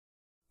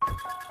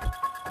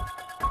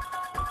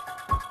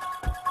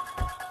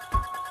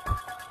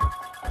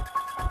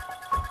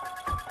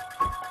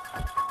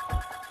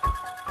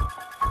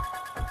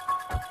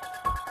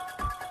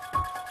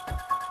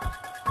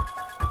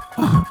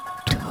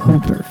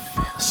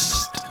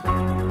Oktoberfest.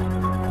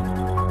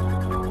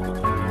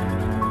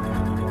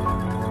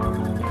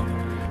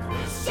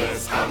 This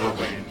is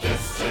Halloween,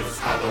 this is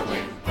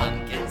Halloween.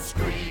 Pumpkins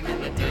scream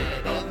in the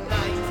dead of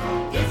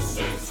night. This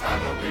is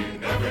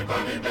Halloween,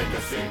 everybody make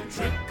a scene.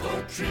 Trick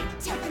or treat,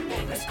 tell the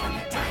neighbors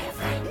gonna die of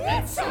fright.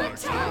 It's our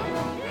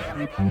town.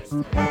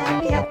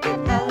 Happy, happy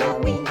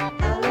Halloween,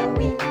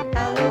 Halloween,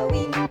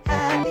 Halloween.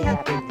 Happy,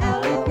 happy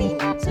Halloween,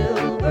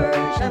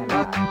 Silver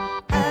Shamrock.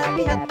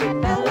 Happy, happy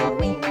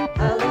Halloween,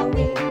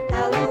 Halloween,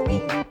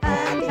 Halloween.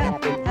 Happy,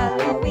 happy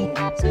Halloween,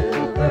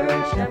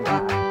 Silver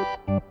Shamrock.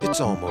 It's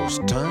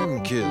almost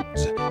time,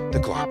 kids. The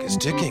clock is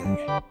ticking.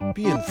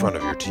 Be in front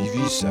of your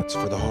TV sets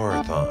for the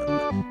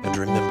Horathon. And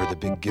remember the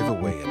big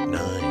giveaway at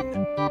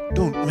 9.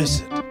 Don't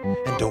miss it.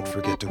 And don't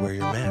forget to wear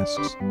your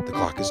masks. The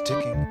clock is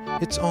ticking.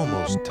 It's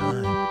almost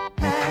time.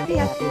 Happy,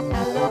 happy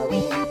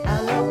Halloween,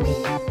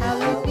 Halloween,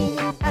 Halloween.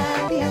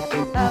 Happy,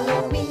 happy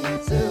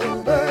Halloween,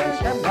 Silver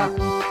Shamrock.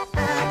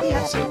 Happy,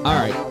 happy All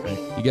right,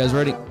 Halloween. you guys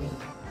ready?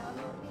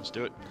 Let's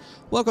do it.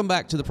 Welcome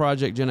back to the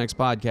Project Gen X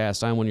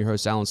podcast. I'm one of your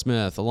hosts, Alan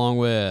Smith, along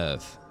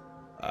with...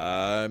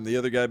 I'm the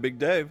other guy, Big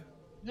Dave.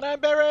 And I'm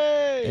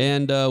Barry.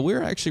 And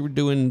we're actually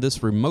doing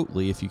this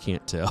remotely, if you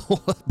can't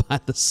tell by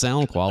the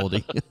sound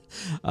quality.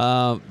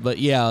 But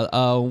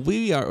yeah,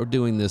 we are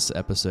doing this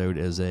episode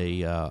as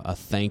a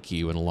thank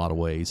you in a lot of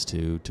ways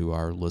to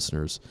our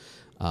listeners.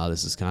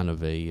 This is kind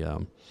of a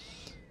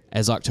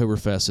as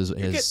Oktoberfest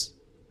is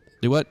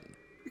do what?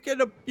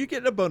 You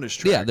get a bonus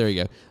track. Yeah, there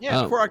you go.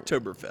 Yeah, For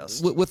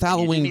Oktoberfest. With You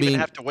Halloween didn't even being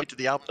have to wait to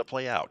the album to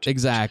play out.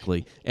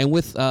 exactly, and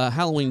with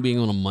Halloween being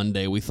on a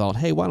Monday, we thought,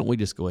 hey, why don't we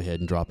just go ahead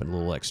and drop in a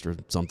little extra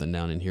something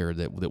down in here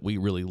that we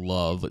really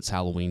love. It's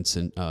Halloween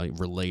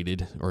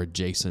related or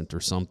adjacent or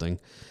something.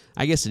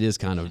 I guess it is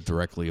kind of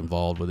directly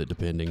involved with it,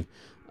 depending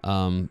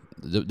on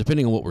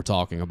what we're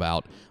talking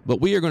about.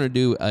 But we are going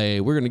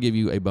to give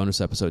you a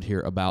bonus episode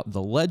here about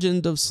The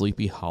Legend of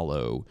Sleepy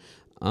Hollow.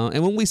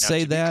 And when we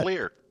say to be that,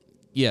 clear,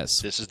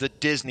 yes, this is the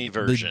Disney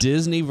version. the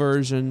Disney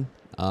version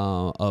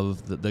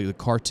of the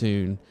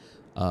cartoon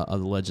of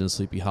The Legend of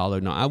Sleepy Hollow.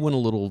 Now, I went a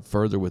little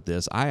further with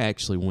this. I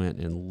actually went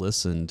and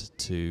listened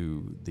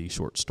to the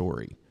short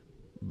story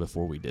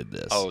before we did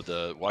this. Oh,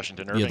 the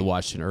Washington Irving. Yeah, the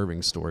Washington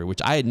Irving story,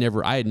 which I had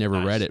never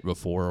Nice. read it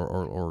before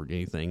or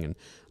anything, and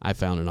I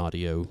found an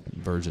audio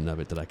version of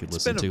it that I could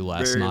listen to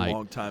last It's been a night. very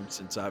long time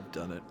since I've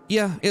done it.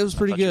 Yeah, it was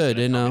pretty I thought you good,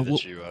 said and that we'll,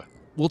 you,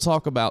 we'll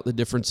talk about the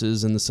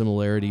differences and the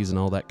similarities and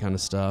all that kind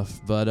of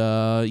stuff.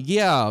 But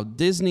yeah,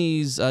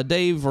 Disney's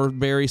Dave or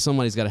Barry,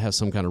 somebody's got to have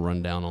some kind of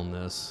rundown on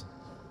this.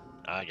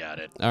 I got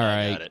it. All I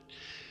right. got it.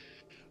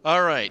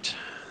 All right.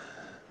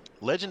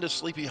 Legend of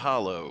Sleepy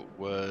Hollow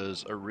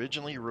was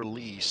originally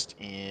released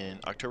in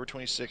October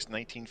 26,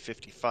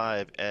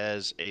 1955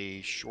 as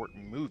a short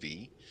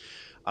movie.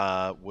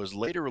 Was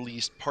later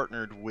released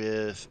partnered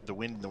with The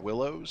Wind in the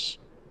Willows,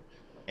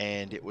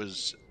 and it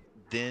was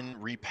then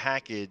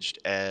repackaged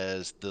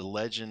as The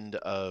Legend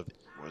of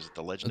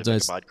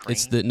Ichabod Crane?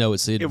 It's the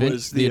It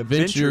was the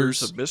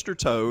Adventures of Mr.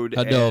 Toad.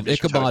 no, and of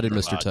Ichabod and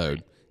Toad. Mr.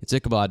 Toad. It's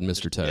Ichabod and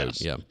Mr. Toad.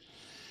 Yes.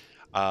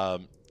 Yeah.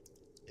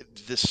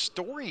 The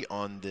story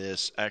on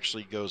this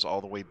actually goes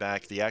all the way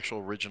back. The actual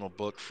original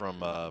book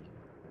from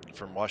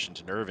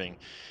Washington Irving,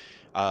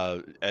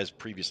 as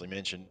previously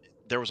mentioned.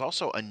 There was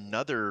also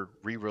another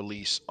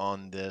re-release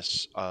on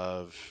this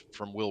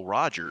from Will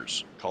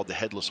Rogers called The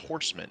Headless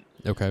Horseman,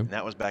 Okay. and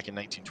that was back in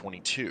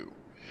 1922.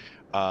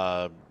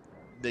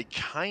 They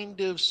kind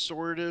of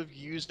sort of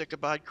used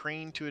Ichabod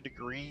Crane to a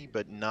degree,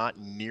 but not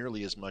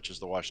nearly as much as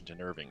the Washington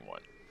Irving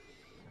one.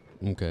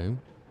 Okay.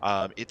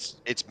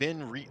 It's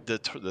been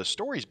the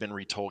story's been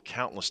retold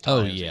countless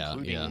Oh, times, yeah,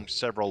 including yeah.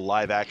 several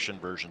live action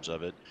versions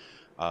of it.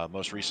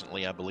 Most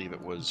recently, I believe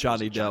it was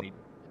Johnny Depp.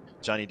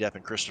 Johnny Depp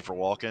and Christopher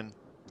Walken.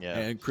 Yeah.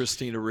 And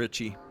Christina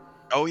Ricci.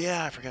 Oh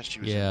yeah, I forgot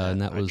she was. Yeah, in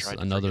and that. that I was tried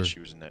to another- forget she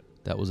was in that.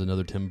 That was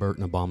another Tim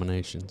Burton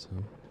abomination. So.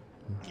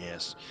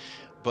 Yes,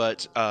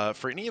 but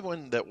for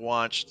anyone that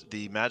watched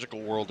the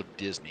Magical World of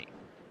Disney,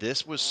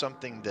 this was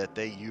something that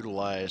they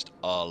utilized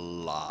a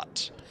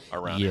lot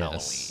around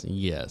Yes.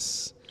 Halloween.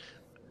 Yes.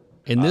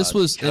 And this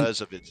was and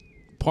because of its.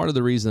 part of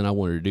the reason I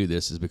wanted to do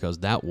this is because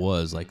that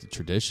was like the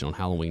tradition on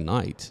Halloween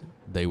night.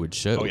 They would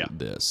show Oh, yeah.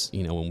 this,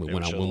 when They we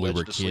would show when we Legend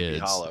were of Sleepy kids,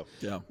 Hollow.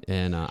 Yeah.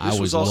 and I This always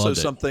was also loved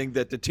it. something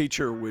that the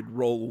teacher would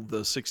roll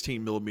the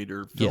 16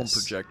 millimeter film Yes.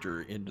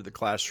 projector into the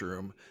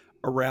classroom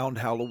around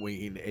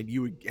Halloween, and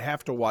you would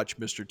have to watch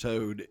Mr.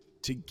 Toad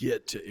to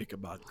get to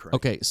Ichabod Crane.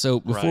 Okay,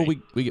 so before Right.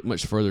 we get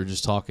much further,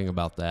 just talking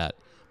about that,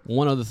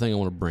 one other thing I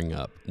want to bring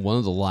up: one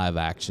of the live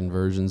action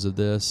versions of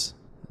this.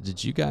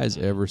 Did you guys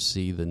ever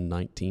see the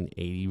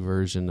 1980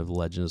 version of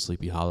Legend of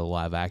Sleepy Hollow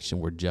live action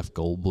where Jeff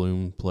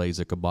Goldblum plays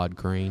Ichabod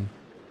Crane?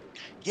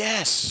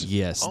 Yes.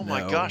 Yes. Oh my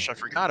No. gosh, I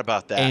forgot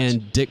about that.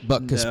 And Dick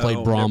Butkus No,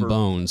 played Brom never.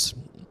 Bones. Who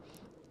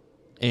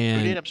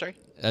did? And I'm sorry.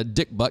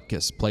 Dick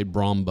Butkus played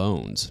Brom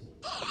Bones.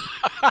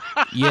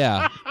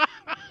 Yeah.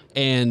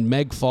 And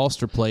Meg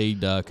Foster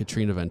played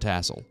Katrina Van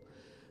Tassel.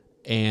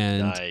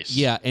 And Nice.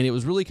 yeah, and it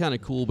was really kind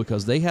of cool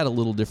because they had a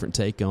little different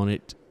take on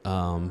it.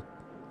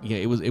 Yeah,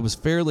 it was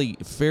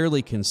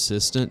fairly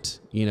consistent,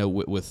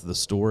 with the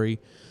story.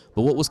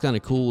 But what was kind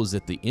of cool is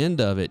at the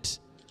end of it,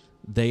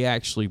 they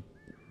actually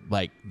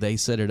they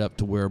set it up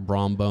to where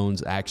Brom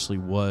Bones actually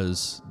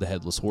was the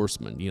Headless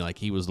Horseman.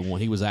 He was the one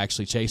he was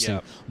actually chasing.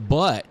 Yeah.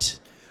 But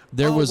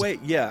there Oh, was wait,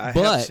 yeah, I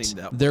but have seen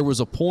that one. there was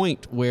a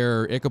point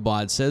where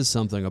Ichabod says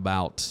something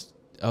about,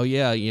 oh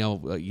yeah,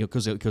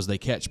 because they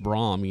catch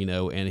Brom,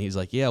 and he's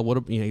like, yeah,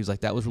 he's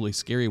like, that was really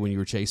scary when you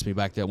were chasing me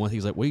back that one.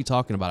 He's like, what are you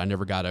talking about? I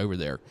never got over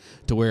there.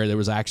 To where there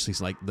was actually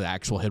the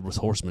actual Headless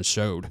Horseman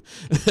showed.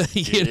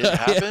 Did it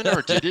happen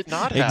or did it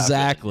not happen?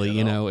 Exactly.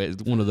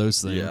 It's one of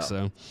those things. Yeah.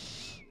 So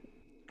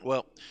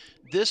Well,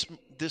 this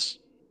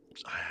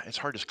it's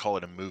hard to call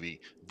it a movie.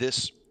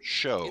 This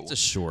show. it's a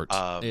short.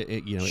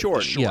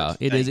 Short. Yeah,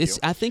 it is. Thank It's. you.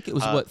 I think it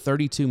was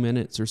 32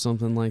 minutes or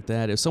something like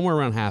that. It was somewhere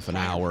around half an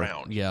Right hour.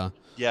 around. Yeah.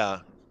 Yeah,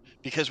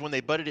 because when they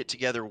butted it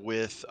together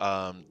with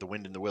The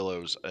Wind in the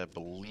Willows, I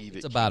believe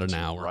It's it about came an to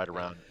hour. right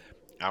around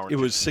hour. and It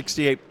was 15.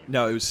 68.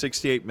 No, it was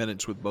 68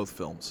 minutes with both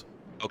films.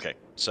 Okay,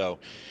 so,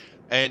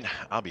 and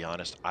I'll be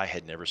honest, I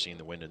had never seen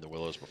The Wind in the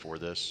Willows before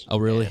this. Oh,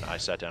 really? And I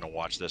sat down and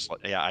watched this.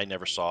 Yeah, I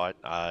never saw it.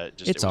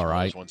 It's it was all one of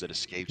right. those ones that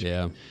escaped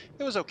Yeah. me.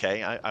 It was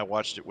okay. I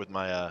watched it with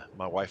my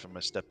my wife and my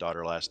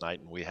stepdaughter last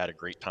night, and we had a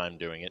great time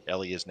doing it.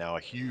 Ellie is now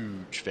a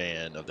huge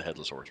fan of the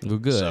Headless Horseman. Well,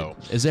 good. So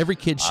As every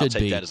kid I'll should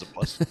take be. that as a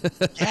plus.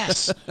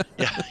 Yes,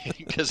 yeah,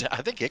 because I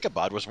think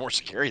Ichabod was more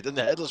scary than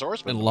the Headless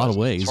Horseman. In a lot of was,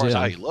 ways, as far as yeah.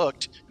 how he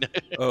looked.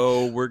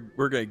 Oh, we're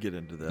gonna get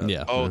into that.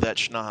 Yeah. Oh, that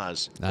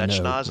schnoz. I That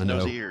know, schnoz I in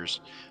those know. ears.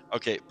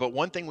 Okay, but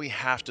one thing we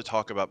have to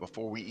talk about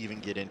before we even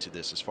get into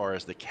this, as far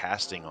as the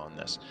casting on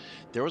this,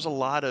 there was a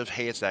lot of,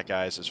 hey, it's that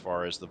guys, as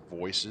far as the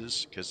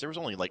voices, because there was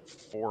only like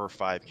 4 or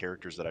 5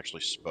 characters that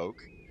actually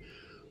spoke.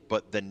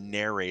 But the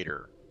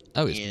narrator,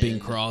 Oh, it's Bing in-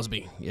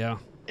 Crosby. Yeah.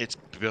 it's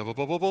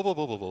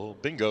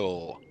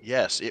bingo.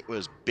 Yes, it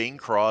was Bing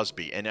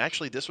Crosby. And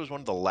actually, this was one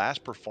of the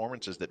last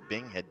performances that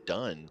Bing had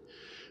done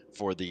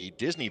for the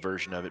Disney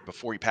version of it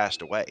before he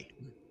passed away.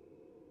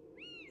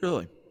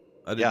 Really,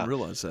 I didn't Yeah.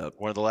 realize that.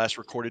 One of the last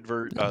recorded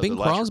Bing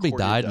Crosby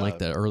died in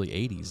the early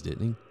 80s,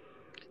 didn't he?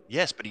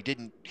 Yes, but he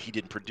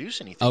didn't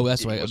produce anything. Oh,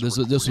 that's He right.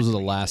 wasn't This was the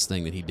recording last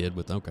thing that he did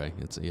with. Okay,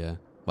 yeah.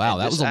 Wow,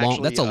 And that this was a long.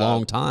 actually, That's a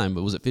long time.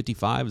 But was it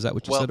 55? Is that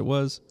what you well, said it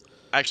was?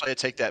 Actually, I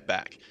take that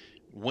back.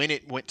 When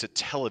it went to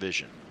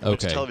television, it went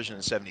to Okay. television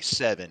in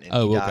 '77, and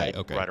Oh, he okay, died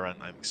okay. right around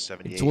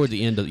 78. Toward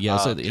the end of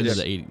so at the end of yes.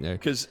 the 80s. There.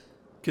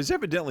 Because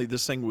evidently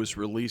this thing was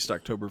released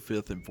October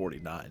 5th in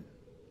 49.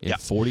 In Yeah.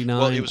 49.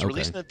 Well, it was okay.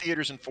 released in the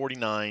theaters in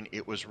 '49.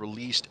 It was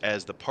released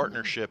as the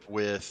partnership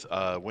with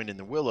Wind in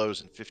the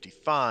Willows in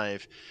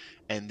 '55,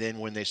 and then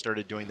when they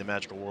started doing the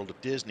Magical World of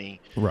Disney,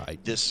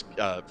 Right. this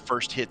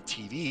first hit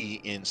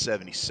TV in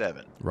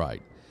 '77.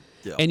 Right.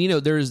 Yeah. And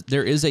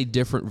there is a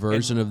different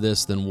version of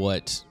this than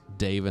what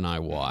Dave and I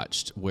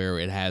watched, where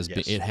it has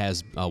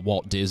Yes.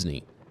 Walt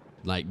Disney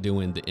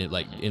doing the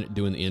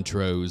doing the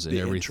intros and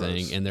The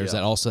everything, intros, and there's yeah.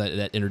 that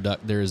also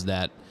there's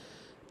that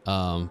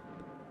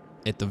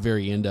at the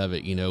very end of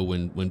it,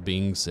 when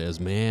Bing says,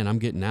 "Man, I'm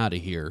getting out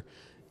of here,"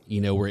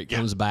 where it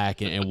comes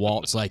back and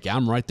Walt's like,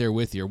 "I'm right there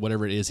with you," or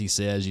whatever it is he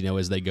says,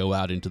 as they go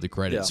out into the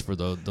credits Yeah. for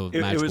the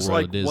It Magical was World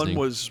like of Disney. one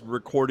was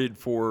recorded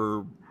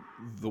for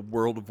the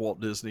World of Walt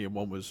Disney and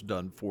one was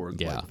done for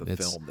Yeah, the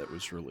it's- film that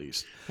was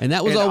released. and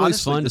that was and always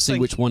honestly, fun to this see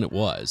thing- which one it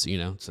was,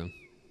 So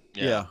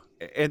Yeah.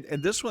 And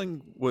this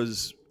one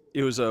was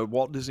a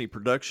Walt Disney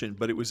production,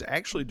 but it was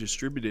actually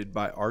distributed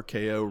by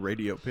RKO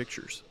Radio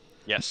Pictures.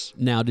 Yes.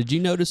 now, did you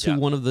notice Yeah. who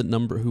one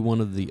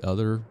of the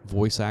other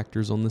voice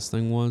actors on this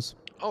thing was?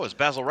 Oh, it's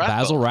Basil Rathbone.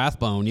 Basil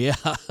Rathbone. Yeah.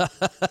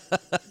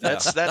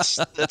 That's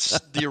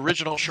the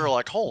original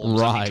Sherlock Holmes. I mean,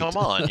 Right. come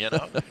on,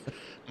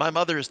 My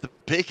mother is the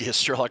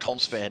biggest Sherlock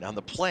Holmes fan on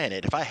the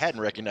planet. If I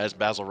hadn't recognized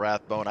Basil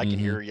Rathbone, I can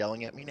hear her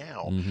yelling at me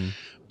now. Mhm.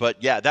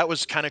 But yeah, that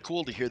was kind of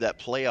cool to hear that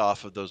play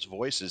off of those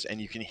voices, and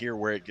you can hear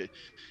where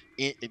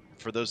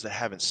for those that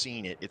haven't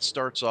seen it, it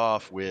starts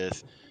off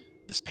with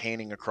this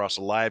panning across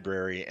a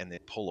library, and they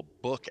pull a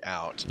book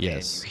out,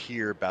 Yes. and you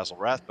hear Basil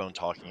Rathbone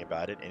talking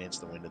about it, and it's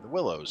The Wind in the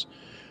Willows.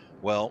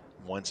 Well,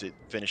 once it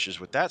finishes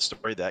with that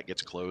story, that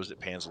gets closed. It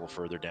pans a little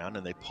further down,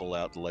 and they pull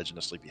out The Legend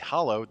of Sleepy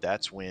Hollow.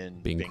 That's when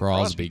Bing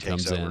Crosby takes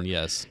comes over, in.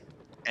 Yes.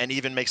 and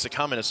even makes a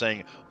comment of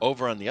saying,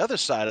 over on the other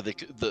side of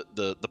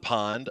the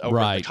pond, over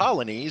in Right. the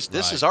colonies,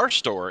 this Right. is our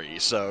story.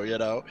 So,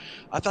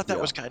 I thought that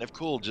Yeah. was kind of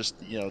cool. Just,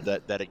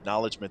 that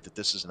acknowledgement that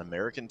this is an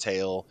American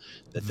tale.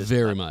 That this,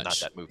 Very not much.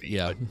 that movie.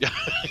 Yeah.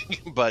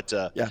 But,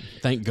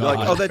 Thank You're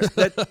God. like,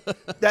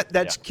 oh,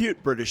 that's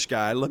cute, British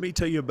guy. Let me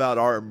tell you about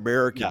our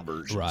American Yeah.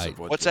 versions Right. of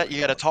what's that? You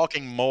got a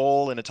talking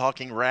mole and a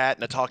talking rat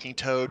and a talking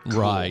toad.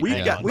 Cool. Right. We've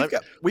Yeah.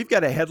 got we've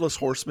got a headless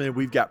horseman.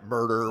 We've got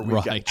murder. We've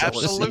Right. got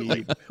jealousy.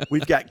 Absolutely.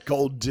 We've got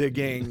gold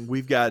digging.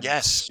 We've got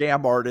Yes.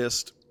 scam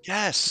artist.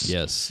 Yes.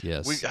 Yes,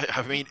 yes.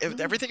 I mean,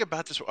 everything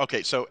about this.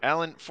 Okay, so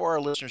Alan, for our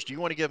listeners, do you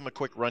want to give them a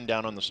quick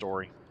rundown on the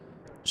story?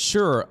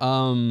 Sure.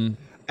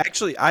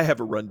 Actually, I have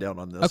a rundown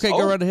on this. Okay, Oh,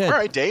 go right ahead. all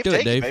right, Dave, Do it,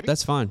 take it, Dave. baby.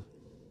 That's fine.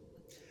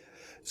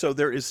 So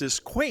there is this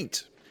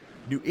quaint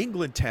New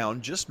England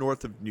town just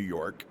north of New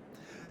York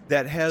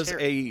that has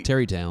a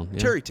Terrytown. Yeah.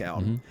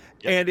 Terrytown, Mhm.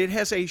 and it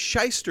has a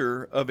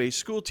shyster of a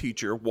school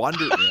teacher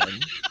wander in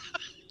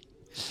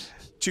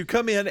to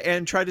come in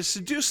and try to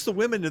seduce the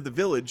women of the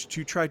village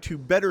to try to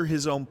better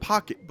his own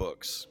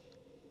pocketbooks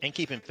And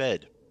keep him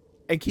fed.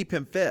 and keep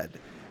him fed.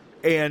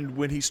 And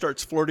when he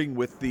starts flirting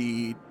with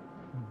the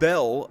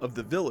belle of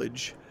the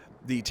village,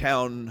 the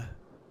town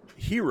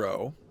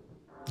hero,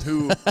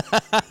 who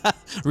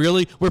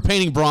Really? We're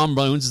painting Brom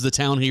Bones as the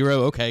town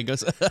hero? Okay, go.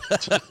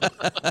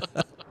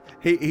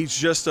 he's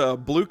just a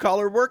blue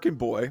collar working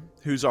boy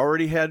who's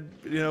already had,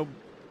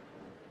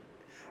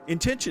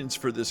 intentions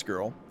for this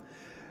girl,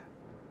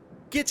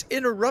 gets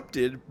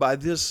interrupted by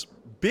this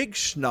big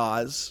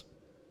schnoz,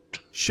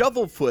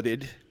 shovel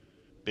footed,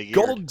 Big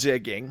gold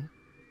digging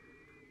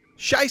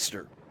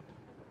shyster.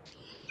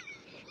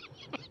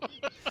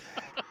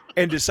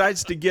 And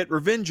decides to get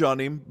revenge on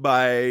him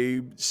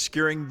by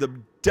scaring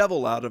the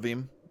devil out of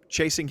him,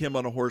 chasing him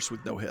on a horse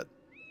with no head.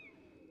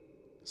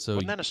 So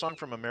Wasn't that a song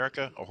from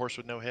America? A Horse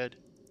with No Head?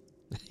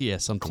 yeah,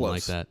 something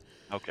like Close. that.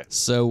 Okay.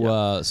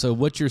 So so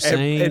what you're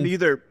saying?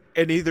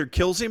 And either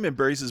kills him and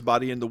buries his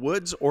body in the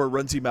woods, or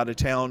runs him out of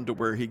town to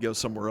where he goes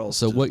somewhere else.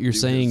 So to what you're do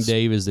saying, his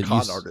Dave, is that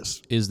con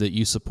artist.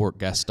 you support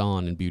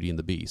Gaston in Beauty and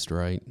the Beast,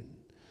 right?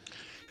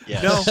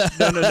 Yeah.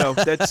 No.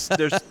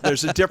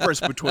 There's a difference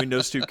between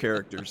those two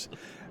characters.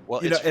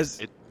 Well, You know, it's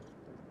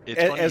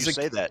funny as you a-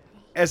 say that.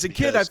 As a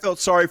kid, I Because- felt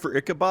sorry for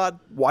Ichabod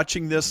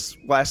watching this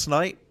last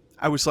night.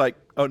 I was like,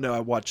 oh no, I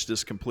watched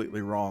this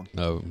completely wrong.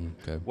 Oh,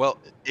 okay. Well,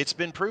 it's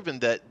been proven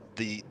that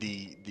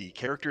the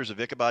characters of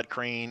Ichabod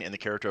Crane and the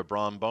character of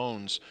Brom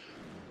Bones,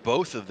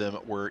 both of them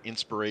were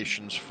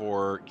inspirations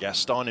for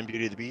Gaston in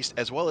Beauty and the Beast,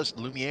 as well as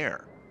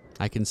Lumiere.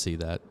 I can see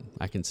that.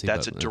 I can see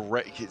That's that. a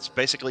direct. It's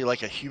basically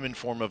like a human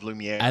form of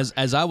Lumiere. As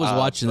I was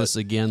watching but- this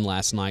again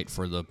last night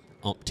for the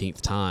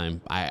umpteenth time,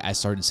 I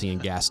started seeing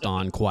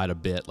Gaston quite a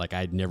bit. Like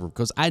I've never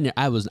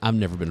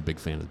been a big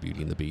fan of the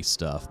Beauty and the Beast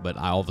stuff, but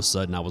all of a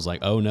sudden I was like,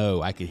 oh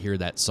no, I could hear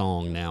that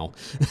song now.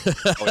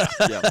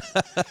 Yeah.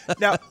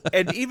 Now,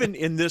 and even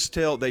in this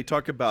tale, they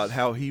talk about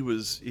how he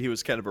was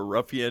kind of a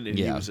ruffian and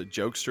he Yeah. was a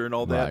jokester and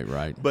all that.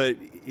 Right. But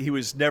he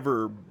was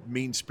never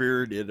mean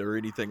spirited or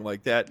anything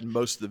like that, and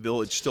most of the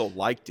village still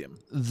liked him.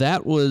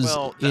 That was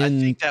well, I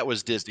think that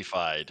was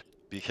Disneyfied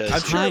because I'm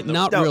sure Kind, the-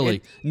 not no,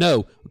 really.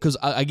 No, because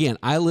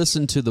I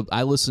listened to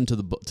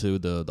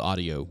the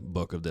audio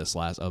book of this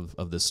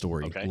this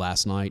story Okay.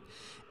 last night,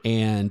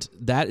 and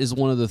that is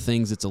one of the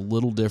things that's a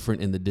little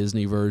different in the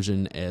Disney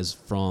version as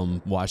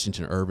from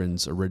Washington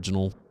Irving's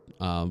original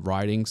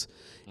writings,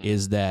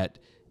 is that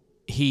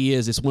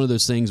it's one of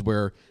those things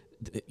where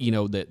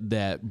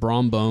that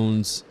Brom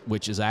Bones,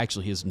 which is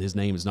actually his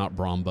name is not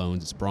Brom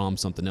Bones, it's Brom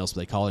something else,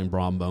 but they call him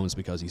Brom Bones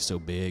because he's so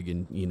big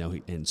and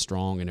and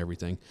strong and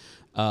everything.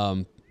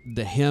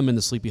 Him and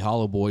the Sleepy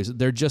Hollow boys,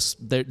 they're just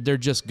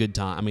good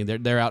time. I mean,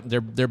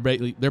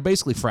 they're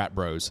basically frat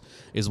bros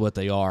is what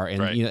they are,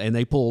 and Right. and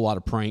they pull a lot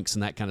of pranks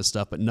and that kind of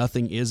stuff. But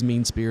nothing is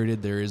mean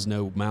spirited. There is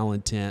no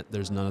malintent.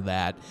 There's none of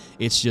that.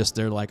 It's just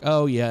they're like,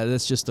 oh yeah,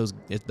 that's just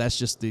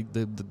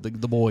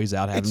the boys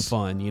out having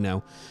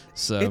fun,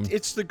 So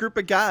It's the group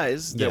of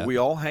guys that Yeah. we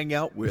all hang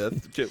out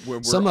with. When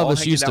we're Some of all us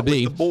hanging used to out with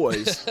be. the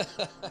boys.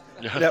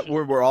 That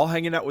we're all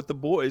hanging out with the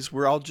boys.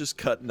 We're all just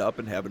cutting up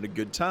and having a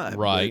good time.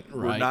 Right,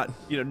 We're right. not,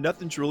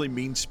 nothing's really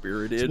mean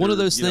spirited. it's one of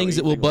those things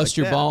that will bust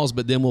your balls,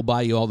 but then we'll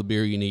buy you all the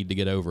beer you need to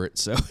get over it.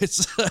 So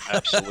it's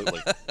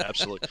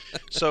Absolutely.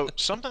 So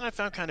something I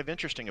found kind of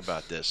interesting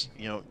about this,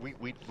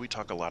 we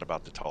talk a lot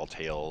about the tall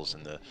tales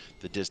and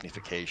the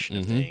Disneyfication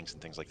of things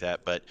and things like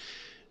that, but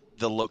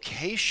the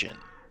location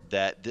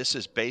that this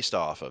is based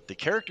off of, the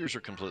characters are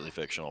completely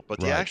fictional, but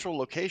the Right. actual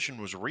location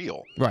was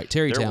real. right.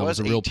 There Terrytown was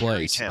a real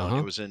place. Terrytown.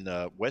 It was in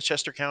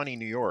Westchester County,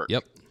 New York.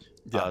 Yep.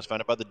 It was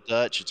founded by the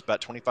Dutch. It's about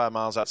 25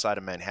 miles outside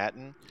of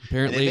Manhattan.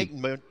 Apparently, and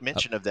they make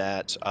mention of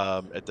that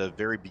at the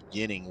very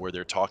beginning, where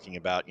they're talking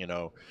about,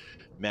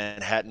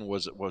 Manhattan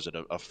was it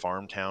a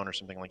farm town or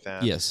something like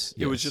that? yes,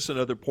 It was yes. just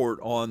another port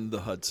on the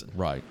Hudson.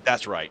 right.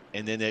 That's right.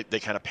 And then they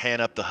kind of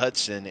pan up the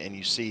Hudson and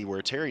you see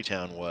where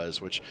Terrytown was,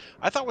 which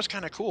I thought was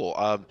kind of cool.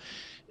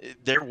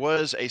 There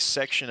was a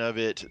section of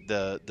it,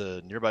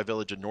 the nearby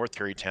village of North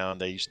Terrytown,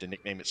 they used to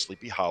nickname it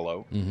Sleepy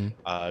Hollow,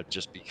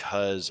 just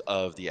because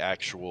of the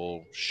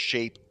actual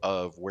shape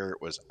of where it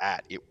was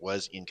at. It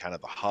was in kind of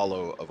the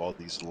hollow of all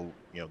these little,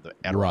 the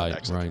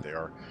Adirondacks, I think they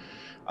are,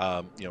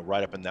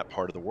 right up in that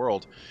part of the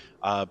world.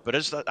 But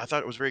I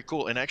thought it was very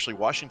cool. And actually,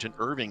 Washington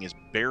Irving is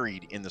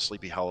buried in the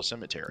Sleepy Hollow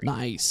Cemetery.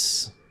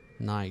 Nice.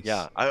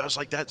 Yeah, I was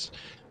like,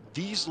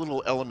 these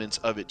little elements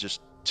of it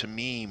just, to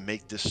me,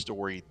 make this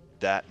story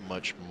that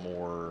much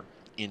more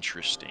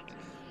interesting.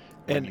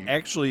 And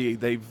actually,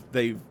 they've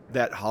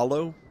that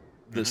hollow,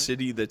 the Mhm.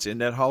 city that's in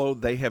that hollow,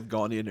 they have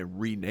gone in and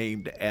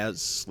renamed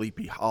as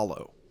Sleepy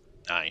Hollow.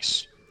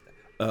 Nice.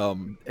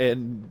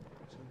 And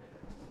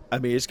I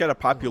mean, it's got a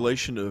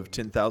population of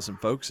 10,000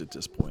 folks at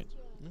this point.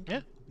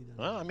 Yeah.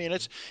 Well, I mean,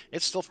 it's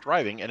still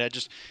thriving, and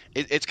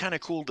it's kind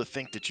of cool to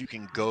think that you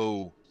can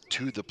go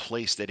to the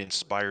place that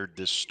inspired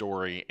this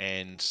story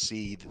and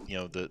see,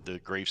 the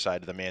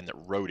graveside of the man that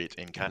wrote it,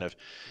 and kind of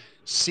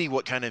see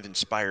what kind of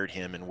inspired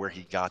him and where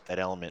he got that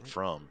element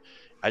from.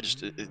 I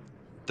just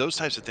those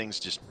types of things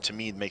just, to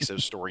me, makes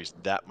those stories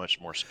that much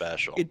more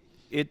special.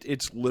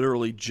 It's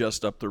literally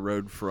just up the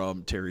road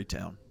from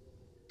Terrytown.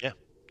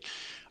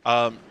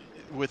 Yeah.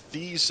 With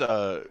these.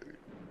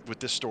 With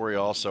this story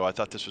also, I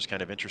thought this was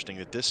kind of interesting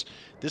that this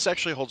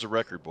actually holds a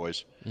record,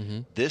 boys.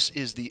 Mm-hmm. This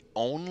is the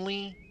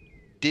only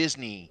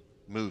Disney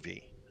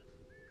movie,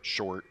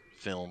 short,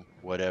 film,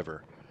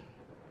 whatever,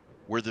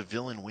 where the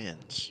villain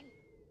wins.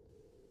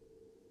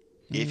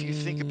 If you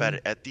think about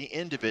it, at the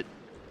end of it,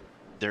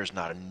 there's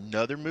not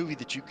another movie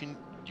that you can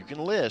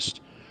list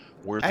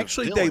where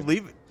Actually, the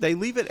villain, they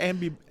leave it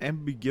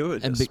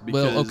ambiguous. Well,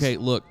 because- okay,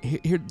 look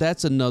here.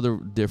 That's another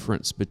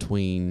difference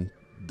between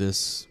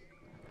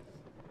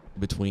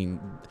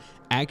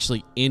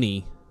actually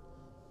any.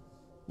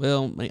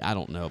 Well, I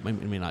don't know.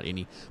 Maybe not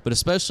any, but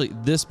especially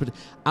this. But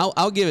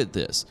I'll give it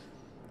this.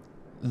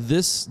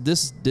 This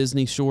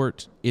Disney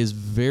short is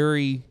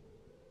very.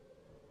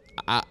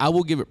 I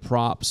will give it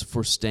props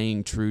for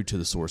staying true to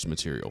the source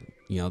material.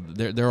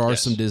 There are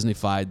Yes. some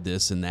Disney-fied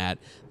this and that.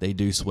 They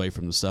do sway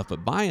from the stuff,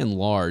 but by and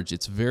large,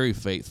 it's very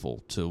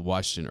faithful to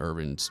Washington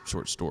Irving's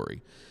short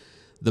story.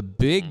 The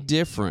big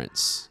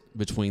difference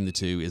between the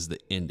two is the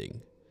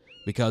ending,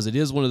 because it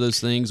is one of those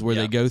things where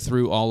Yeah. they go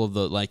through all of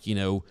the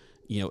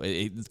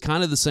it's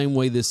kind of the same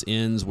way this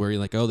ends, where you're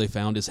like, oh, they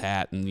found his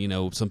hat,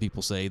 and some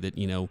people say that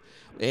in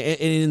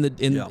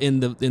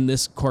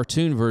this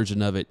cartoon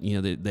version of it,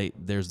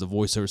 there's the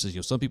voiceover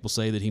says, some people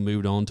say that he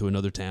moved on to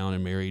another town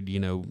and married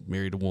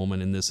a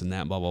woman and this and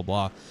that, blah blah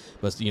blah,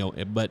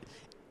 but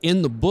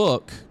in the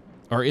book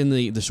or in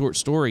the short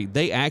story,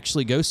 they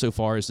actually go so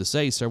far as to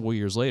say several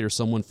years later,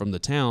 someone from the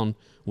town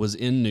was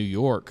in New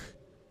York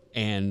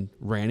and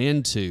ran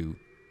into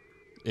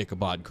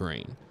Ichabod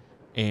Crane.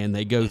 And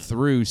they go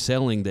through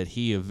selling that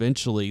he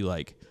eventually he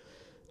was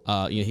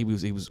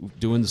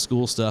doing the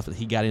school stuff, and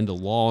he got into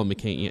law and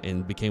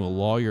became a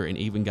lawyer, and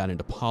even got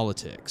into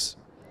politics.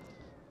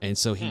 And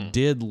so he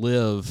did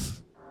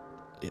live.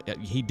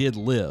 He did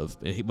live,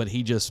 but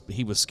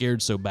he was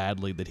scared so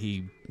badly that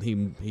he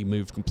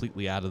moved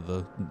completely out of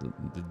the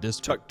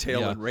district. tucked tail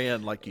Yeah. and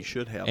ran like he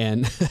should have.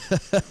 And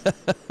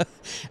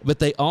but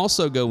they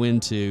also go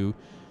into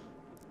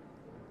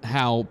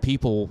how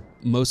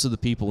most of the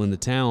people in the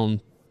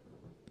town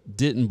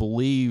didn't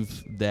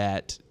believe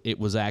that it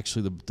was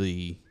actually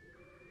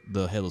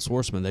the Headless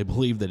Horseman. They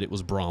believed that it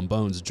was Brom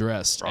Bones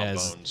dressed Brom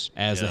as Bones,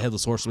 the yeah.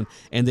 Headless Horseman,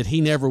 and that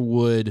he never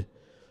would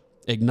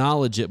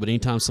acknowledge it, but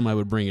anytime somebody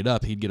would bring it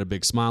up, he'd get a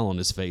big smile on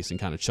his face and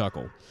kind of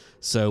chuckle.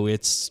 So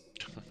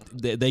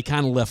they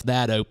kind of left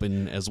that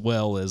open, as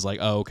well as like,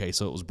 oh, okay,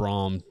 so it was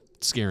Brom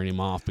scaring him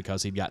off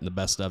because he'd gotten the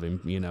best of him,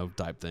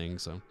 type thing.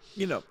 So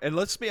And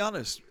let's be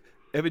honest,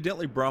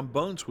 evidently Brom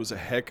Bones was a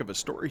heck of a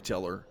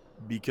storyteller,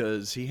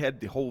 because he had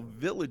the whole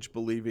village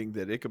believing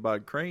that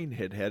Ichabod Crane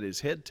had his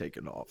head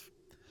taken off.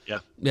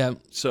 yeah,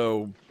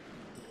 So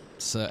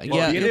Well,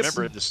 yeah, you and if-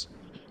 remember this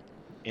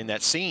in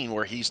that scene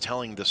where he's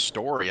telling the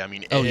story. I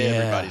mean, Oh, yeah.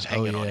 everybody's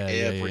hanging Oh, on yeah,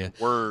 every yeah.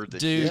 word that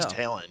Dude. he's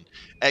telling,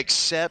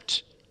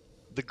 except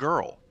the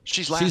girl.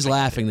 She's laughing. she's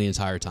laughing the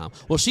entire time.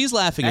 Well, she's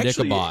laughing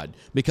Actually, at Ichabod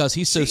because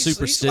he's so he's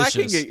superstitious.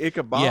 laughing at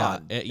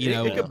Ichabod.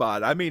 Yeah,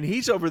 Ichabod. I mean,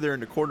 he's over there in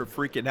the corner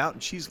freaking out,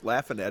 and she's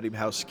laughing at him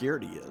how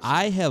scared he is.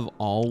 I have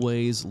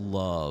always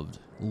loved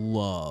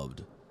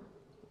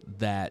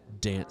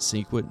that dance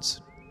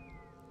sequence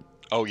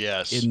Oh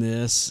yes. in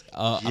this.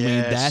 I mean,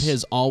 that Yes.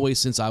 has always,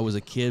 since I was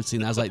a kid,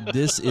 seen. I was like,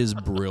 this is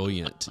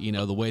brilliant.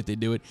 The way they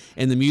do it,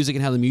 and the music,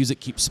 and how the music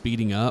keeps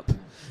speeding up.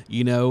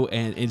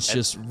 And it's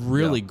just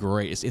really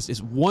great.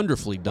 It's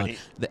wonderfully done.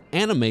 The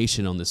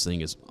animation on this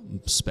thing is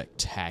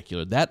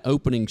spectacular. That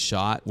opening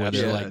shot where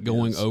they're Yeah, like it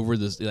going is. over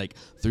this, like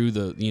through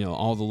the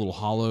all the little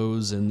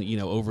hollows, and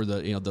over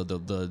the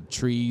the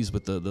trees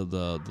with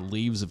the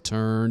leaves have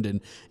turned, and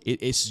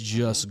it's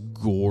just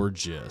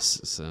gorgeous.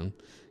 So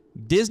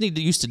Disney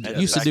used to do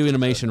exactly.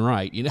 animation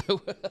right,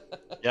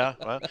 Yeah.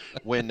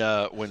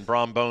 Well, when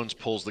Brom Bones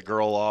pulls the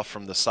girl off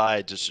from the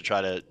side just to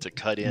try to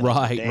cut in on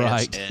Right, the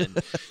dance,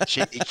 right.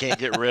 and he can't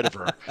get rid of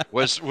her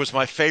was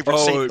my favorite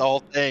scene of the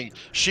whole thing.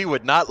 She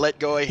would not let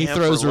go of He him.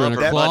 throws for her in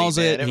love a or money,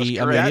 closet. man. It was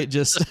I great. mean, it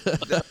just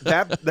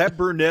that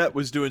brunette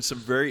was doing some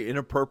very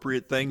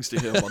inappropriate things to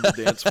him on the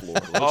dance floor.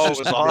 Let's Oh, it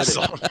just was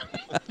admit it.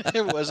 awesome.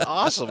 It was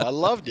awesome. I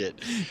loved it.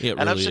 It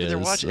And I'm really sitting there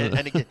is. watching it.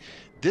 And again,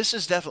 this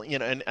is definitely,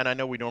 and I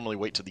know we normally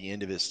wait till the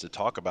end of this to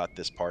talk about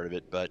this part of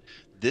it, but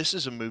this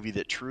is a movie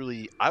that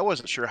truly, I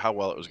wasn't sure how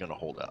well it was going to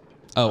hold up.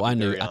 Oh, I'll I be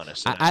knew. very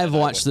honest. I've And I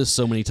watched this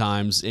so many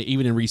times,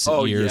 even in recent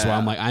Oh, years, where yeah.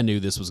 I'm like, I knew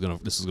this was gonna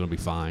be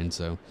fine.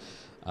 So,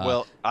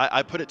 Well,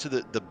 I put it to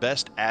the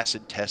best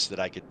acid test that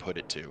I could put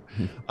it to.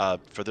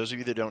 For those of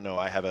you that don't know,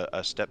 I have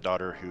a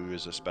stepdaughter who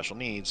is a special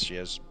needs. She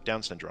has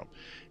Down syndrome,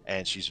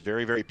 and she's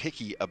very, very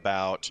picky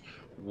about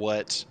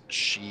what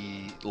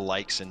she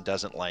likes and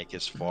doesn't like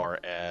as far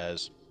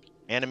as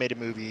animated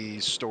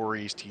movies,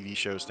 stories, TV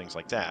shows, things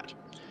like that.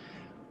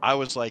 I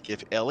was like,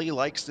 if Ellie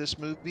likes this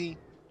movie,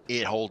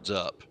 it holds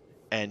up.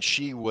 And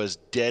she was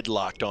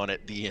deadlocked on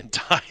it the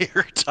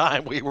entire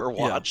time we were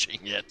watching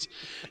it.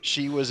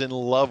 She was in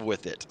love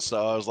with it.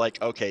 So I was like,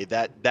 okay,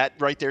 that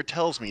right there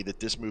tells me that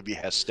this movie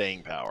has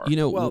staying power. You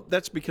know, Well,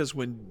 that's because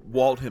when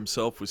Walt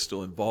himself was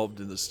still involved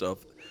in the stuff,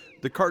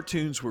 the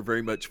cartoons were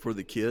very much for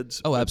the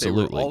kids. Oh, but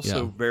absolutely, They were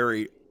also yeah.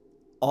 very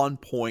on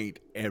point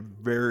and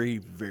very,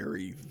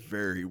 very,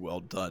 very well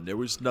done. There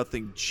was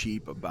nothing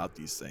cheap about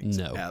these things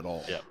No. at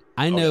all. Yeah.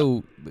 I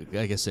know,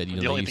 like I said,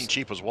 The only thing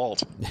cheap was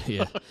Walt.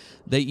 yeah,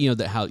 they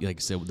that how like I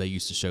said they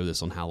used to show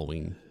this on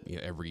Halloween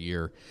every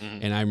year,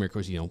 and I remember, of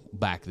course,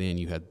 back then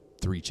you had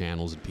 3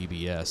 channels of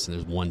PBS and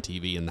there's one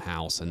TV in the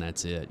house and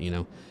that's it,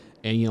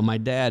 and my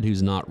dad,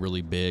 who's not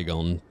really big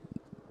on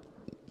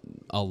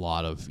a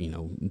lot of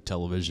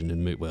television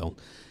and well,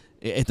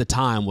 at the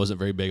time wasn't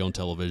very big on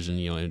television,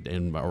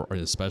 and or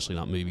especially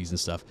not movies and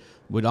stuff,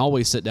 would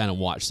always sit down and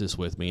watch this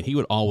with me, and he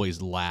would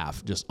always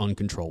laugh just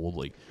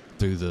uncontrollably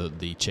through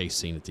the chase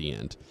scene at the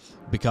end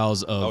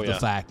because of the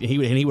fact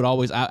he would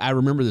always I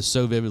remember this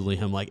so vividly,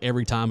 him like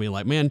every time being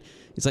like, man,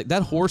 it's like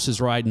that horse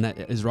is riding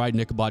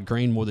Ichabod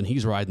Crane more than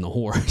he's riding the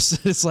horse.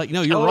 It's like,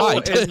 no, you're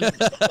right. And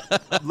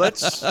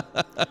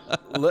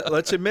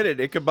let's admit it.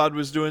 Ichabod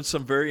was doing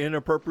some very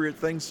inappropriate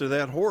things to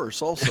that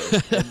horse, also.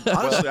 And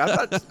honestly,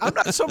 I'm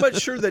not so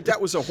much sure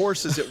that was a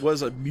horse as it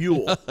was a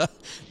mule.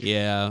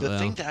 Yeah. The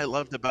thing that I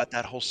loved about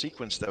that whole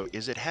sequence, though,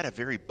 is it had a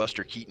very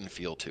Buster Keaton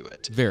feel to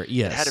it.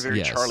 Yes, It had a very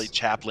yes. Charlie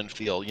Chaplin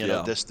feel.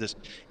 Yeah.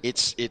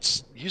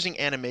 It's using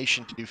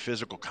animation to do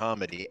physical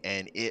comedy,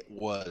 and it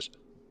was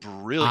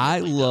brilliant. I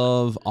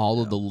love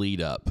all of the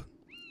lead up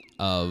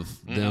of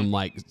them,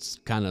 like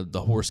kind of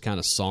the horse kind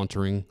of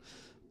sauntering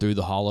through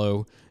the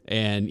hollow,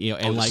 and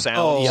and the like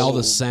sounds. all the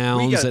We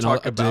sounds gotta and all,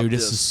 talk about dude,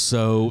 this is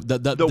so the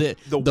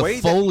way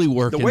that- Foley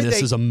work the in way this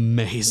they- is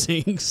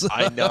amazing.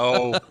 I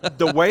know.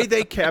 The way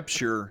they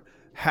capture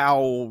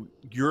how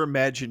your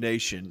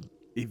imagination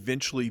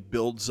eventually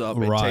builds up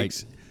and Right.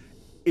 takes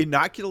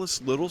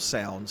innocuous little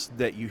sounds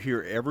that you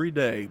hear every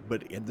day,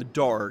 but in the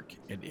dark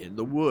and in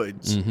the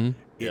woods, it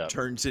Yeah.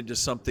 turns into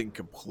something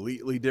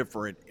completely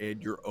different,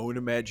 and your own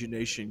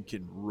imagination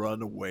can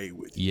run away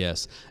with you.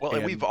 Yes, Well, and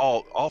And- we've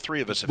all 3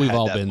 of us have We've had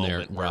all that been there,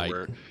 moment where right.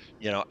 we're,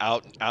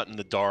 out in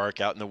the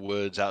dark, out in the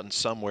woods, out in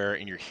somewhere,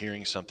 and you're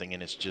hearing something,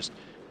 and it's just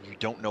you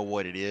don't know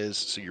what it is,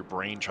 so your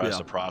brain tries Yeah.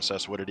 to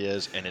process what it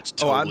is, and it's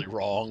Oh, I'm- totally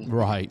wrong.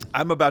 right.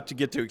 I'm about to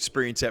get to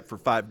experience that for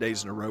 5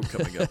 days in a row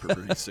coming up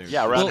pretty soon.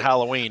 Yeah, around Well-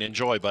 Halloween.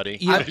 Enjoy, buddy.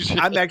 Yeah.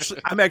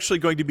 I'm actually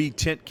going to be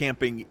tent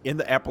camping in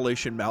the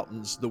Appalachian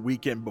Mountains the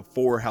weekend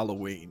before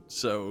Halloween,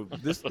 so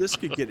this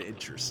could get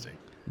interesting.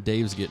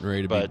 Dave's getting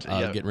ready to be But,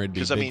 yeah, getting ready to be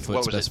 'cause, I mean, what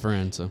Bigfoot's was best it?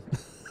 friend. So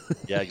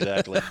Yeah,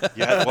 exactly.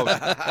 You had, what was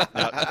it?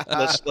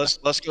 Now,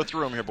 let's go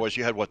through them here, boys.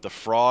 You had what, the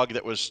frog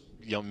that was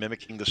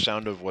mimicking the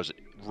sound of, was it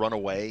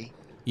Runaway?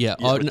 yeah.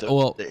 Yeah, It with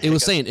was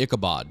hiccup. saying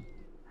Ichabod.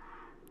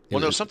 Well,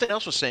 no, was- something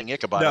else was saying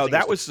Ichabod. I No, think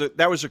that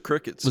it was the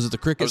crickets. Was it the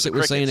crickets was the that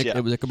were saying crickets, yeah.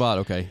 it was Ichabod?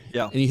 Okay.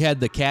 Yeah. And you had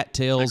the cat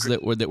tails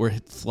that were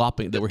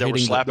flopping, that were That were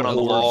hitting slapping on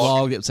the log.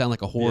 log. That sound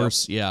like a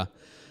horse. Yeah.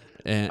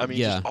 And I mean,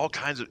 yeah. just all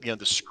kinds of,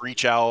 the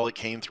screech owl that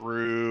came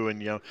through,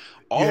 and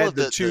all You had of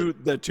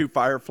the two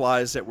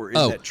fireflies that were in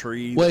Oh, that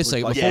tree. wait a that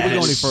second, looked before we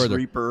go any further.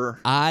 Reaper.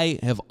 I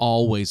have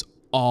always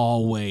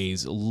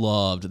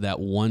loved that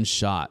one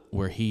shot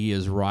where he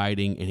is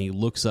riding and he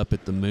looks up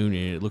at the moon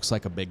and it looks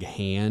like a big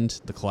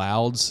hand, the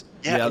clouds.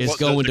 Yeah, it's well, the-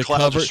 going the to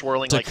clouds are cover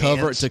swirling to like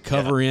cover hands. to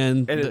cover Yeah.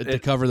 in And to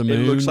cover the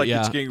moon. It looks like yeah.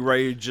 it's getting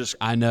ready to just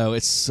I know,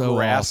 it's so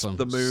grasp awesome.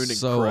 the moon and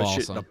so crush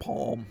it awesome. in a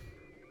palm.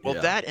 Well,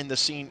 Yeah. that and the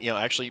scene,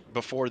 actually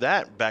before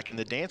that, back in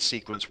the dance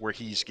sequence where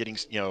he's getting,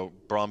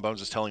 Brom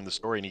Bones is telling the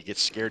story and he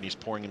gets scared and he's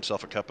pouring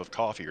himself a cup of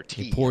coffee or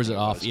tea. He pours I it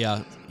think off. was.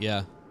 Yeah,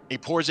 yeah. He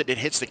pours it. It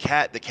hits the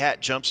cat. The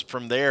cat jumps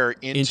from there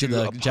Into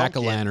the a jack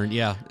o' pumpkin, lantern.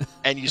 Yeah.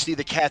 and you see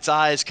the cat's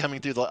eyes coming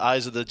through the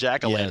eyes of the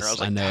jack o' lantern. Yes, I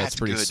was I like, know, it's that's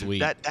pretty good. sweet.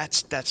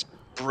 That's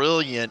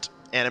brilliant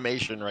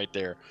animation right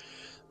there.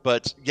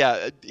 But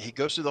yeah, he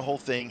goes through the whole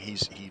thing. He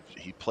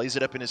plays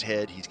it up in his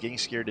head. He's getting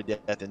scared to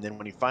death, and then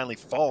when he finally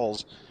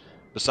falls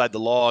beside the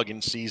log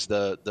and sees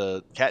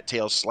the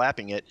cattails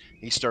slapping it,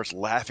 he starts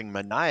laughing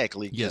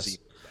maniacally because Yes.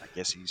 I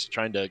guess he's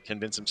trying to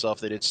convince himself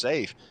that it's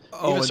safe.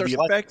 Oh, Even and starts the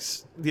laughing.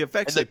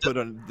 effects And they put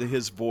on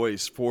his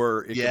voice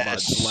for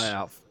Ichabod's Yes.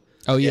 laugh.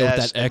 Oh yeah, Yes,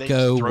 with that and then he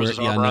echo. throws Where, his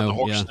yeah, arm I around know. the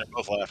horse, Yeah. and they're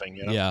both laughing.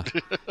 Yeah.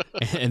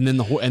 And then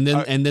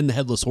and then the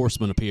headless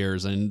horseman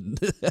appears and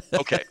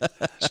Okay,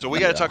 so we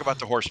got to talk about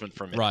the horseman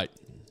for a minute. right.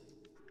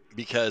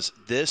 Because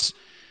this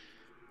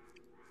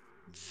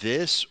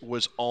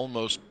was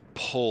almost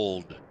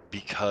pulled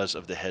because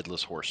of the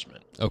headless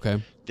horseman.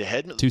 Okay. The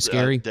head Too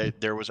scary?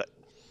 there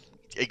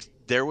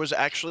was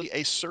actually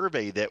a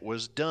survey that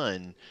was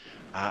done.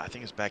 I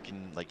think it's back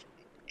in like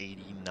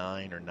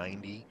 89 or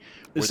 90.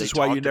 This where is they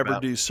why you talked never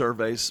about do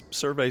surveys.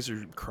 Surveys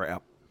are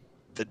crap.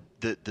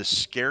 the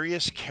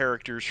scariest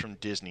characters from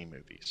Disney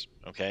movies.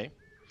 Okay,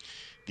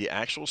 the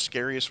actual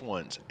scariest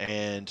ones,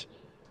 and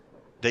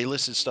they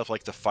listed stuff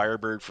like the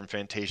Firebird from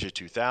Fantasia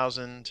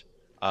 2000,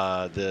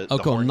 the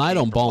Horn King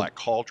from Black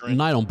Cauldron,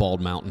 Night on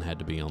Bald Mountain had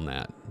to be on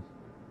that.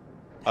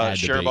 Had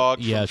to be. Sherbog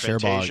Yeah, from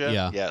Fantasia. Sherbog,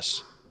 yeah.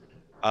 Yes.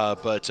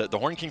 But the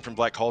Horn King from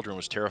Black Cauldron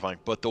was terrifying.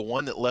 But the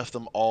one that left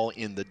them all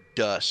in the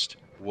dust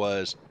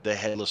was the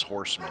Headless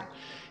Horseman.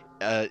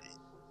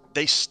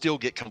 They still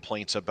get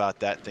complaints about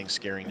that thing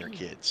scaring their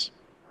kids.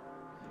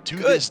 To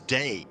Good. this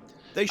day.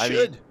 They I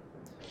should. mean,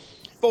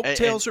 Folk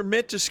tales are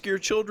meant to scare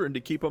children to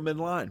keep them in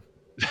line.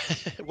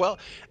 well,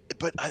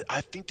 but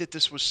I think that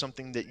this was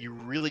something that you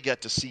really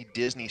got to see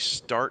Disney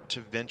start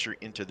to venture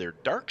into their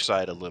dark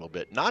side a little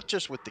bit, not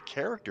just with the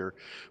character,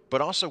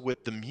 but also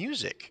with the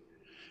music.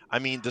 I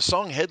mean, the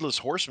song Headless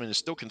Horseman is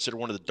still considered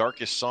one of the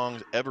darkest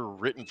songs ever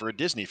written for a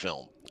Disney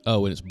film.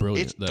 Oh, and it's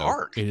brilliant, It's though.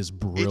 dark. It is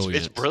brilliant.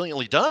 It's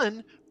brilliantly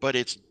done, but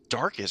it's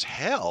dark as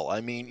hell. I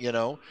mean,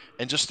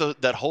 and just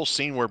that whole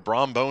scene where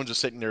Brom Bones is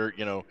sitting there,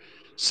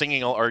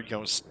 singing or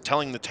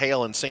telling the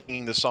tale and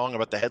singing the song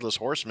about the Headless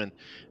Horseman,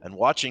 and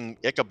watching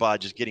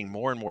Ichabod just getting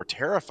more and more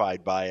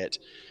terrified by it.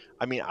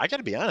 I mean, I got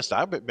to be honest.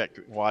 I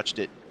watched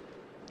it,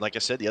 like I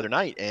said, the other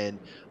night, and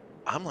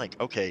I'm like,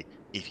 okay,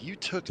 if you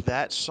took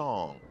that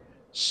song,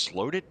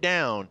 slowed it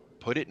down,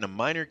 put it in a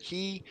minor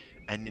key,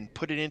 and then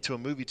put it into a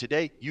movie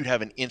today, you'd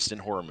have an instant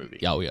horror movie.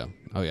 Oh yeah.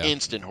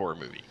 Instant horror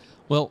movie.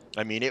 Well,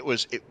 I mean, it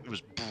was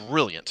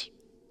brilliant.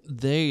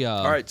 they.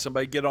 All right,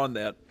 somebody get on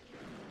that.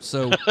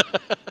 So,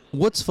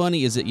 what's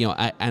funny is that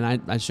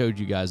I showed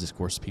you guys. Of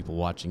course, people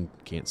watching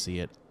can't see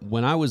it.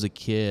 When I was a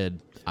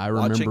kid, I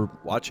remember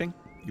Watching?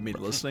 You mean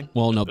listening?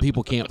 Well, no,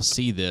 people can't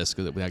see this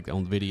because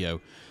on the video.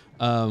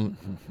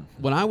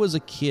 When I was a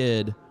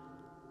kid,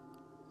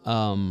 we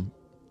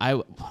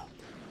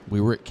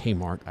were at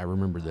Kmart. I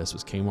remember this. It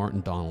was Kmart in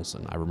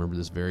Donaldson. I remember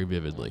this very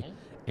vividly.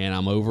 And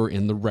I'm over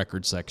in the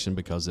record section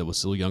because it was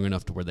still young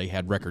enough to where they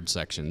had record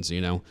sections,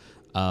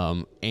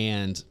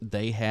 and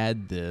they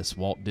had this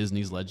Walt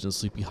Disney's Legend of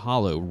Sleepy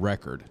Hollow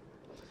record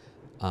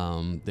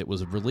that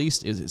was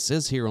released. It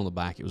says here on the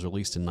back it was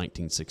released in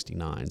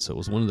 1969. So it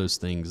was one of those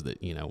things that,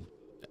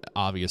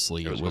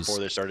 obviously It was before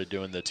they started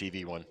doing the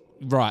TV one.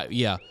 Right,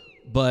 yeah.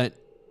 But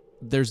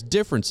there's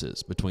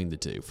differences between the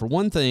two. For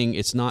one thing,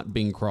 it's not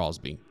Bing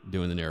Crosby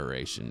doing the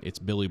narration. It's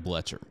Billy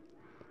Bletcher.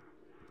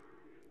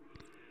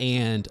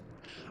 And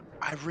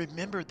I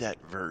remember that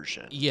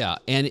version. yeah,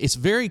 and it's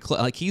very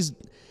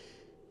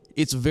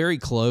it's very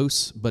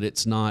close, but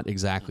it's not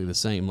exactly the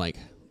same. Like,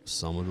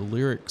 some of the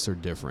lyrics are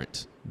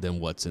different than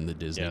what's in the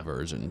Disney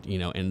version,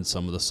 and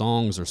some of the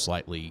songs are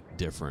slightly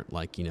different,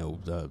 like,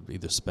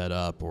 either sped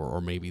up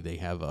or maybe they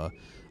have a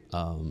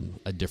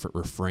different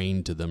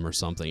refrain to them or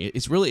something.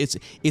 It's really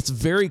it's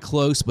very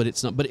close, but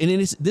it's not. But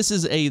this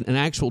is an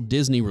actual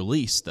Disney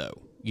release, though.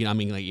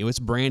 It's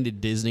branded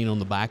Disney, and on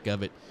the back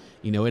of it,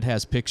 it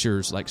has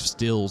pictures like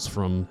stills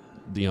from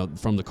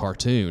the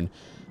cartoon,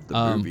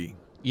 The movie.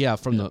 yeah,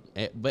 and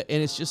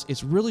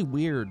it's really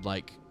weird,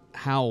 like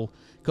how,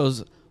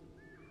 because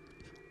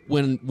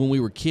when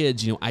we were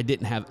kids, I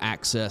didn't have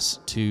access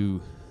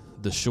to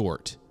the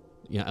short,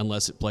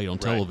 unless it played on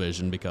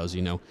television, because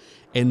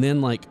and then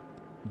like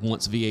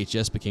once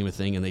VHS became a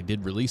thing and they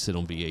did release it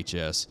on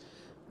VHS,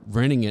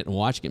 renting it and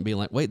watching it and being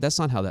like, wait, that's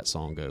not how that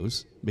song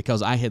goes,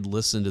 because I had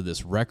listened to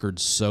this record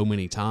so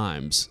many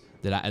times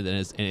that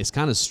it's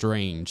kind of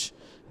strange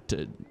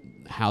to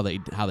how they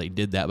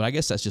did that. But I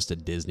guess that's just a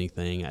Disney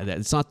thing.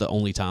 It's not the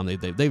only time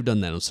they've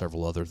done that on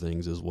several other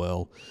things as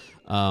well.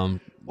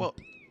 Well,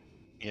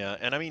 yeah,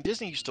 and I mean,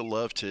 Disney used to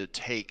love to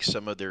take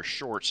some of their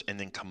shorts and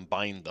then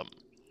combine them.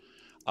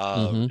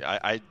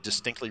 I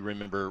distinctly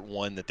remember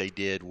one that they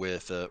did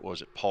with what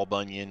was it, Paul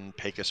Bunyan,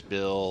 Pecos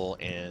Bill,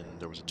 and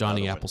there was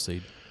Johnny another one.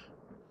 Appleseed.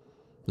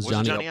 Was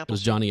it Johnny It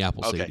was Johnny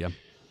Appleseed. Okay. Yeah.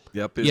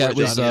 Yep. It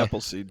was Johnny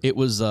Appleseed. It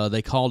was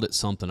they called it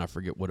something. I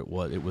forget what it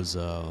was. It was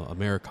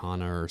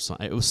Americana or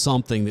something. It was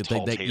something that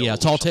Tall they Tales yeah, or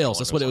Tall something Tales. along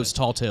That's what those it was. lines.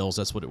 Tall Tales.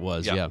 That's what it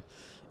was. Yeah.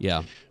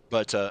 Yeah.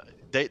 But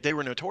they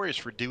were notorious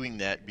for doing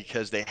that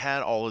because they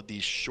had all of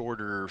these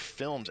shorter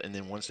films, and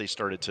then once they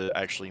started to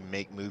actually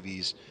make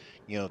movies,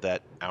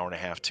 that hour and a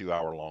half, 2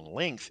 hour long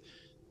length,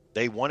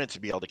 they wanted to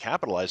be able to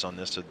capitalize on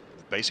this. So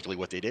basically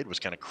what they did was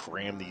kind of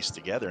cram these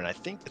together, and I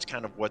think that's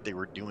kind of what they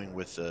were doing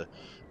with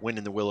Wind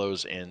in the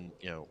Willows and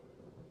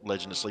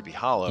Legend of Sleepy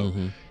Hollow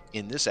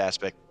in this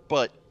aspect.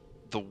 But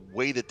the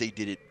way that they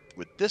did it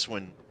with this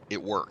one,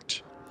 it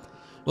worked.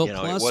 Well,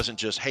 It wasn't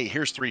just, hey,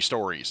 here's 3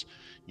 stories.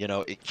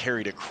 It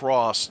carried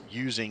across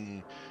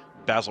using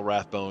Basil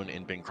Rathbone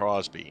and Bing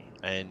Crosby.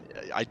 And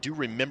I do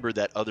remember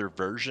that other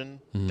version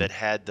that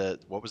had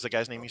what was the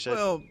guy's name you said?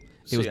 Well,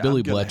 It was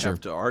Billy I'm gonna Bletcher.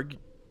 have to argue.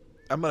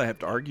 I'm going to have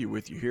to argue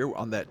with you here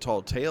on that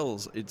Tall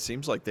Tales. It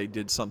seems like they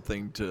did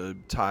something to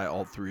tie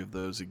all 3 of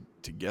those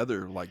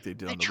together like they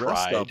did on the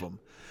rest of them.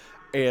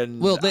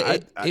 And Well, they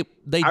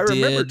I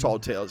remember did. Tall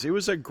Tales. It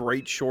was a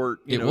great short.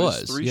 It It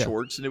was, was 3 yeah.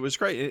 shorts, and it was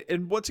great.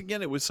 And once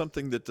again, it was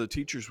something that the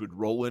teachers would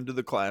roll into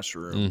the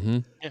classroom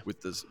Mm-hmm.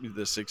 with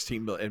the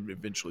 16 mil and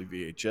eventually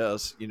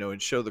VHS,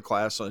 and show the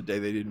class on a day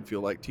they didn't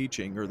feel like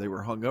teaching or they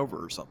were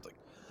hungover or something.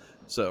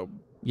 So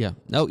Yeah.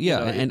 Oh, yeah.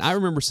 know, and I it's-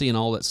 remember seeing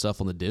all that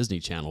stuff on the Disney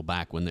Channel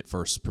back when it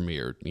first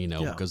premiered.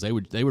 Yeah. Because they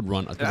would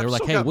run. They I've were like,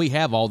 still "Hey, got- we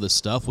have all this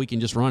stuff. We can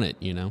just run it."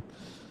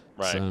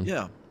 Right. So,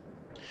 yeah,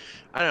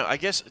 I don't know. I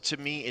guess to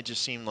me, it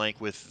just seemed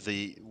like with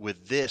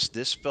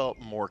this felt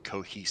more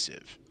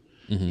cohesive.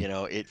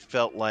 Mhm. It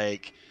felt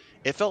like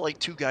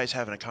two guys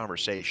having a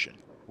conversation,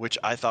 which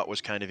I thought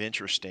was kind of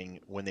interesting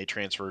when they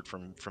transferred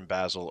from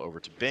Basil over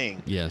to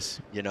Bing. Yes.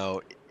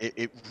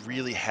 It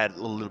really had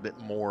a little bit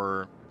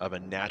more of a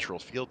natural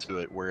feel to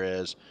it,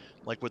 whereas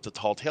like with the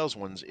Tall Tales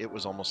ones, it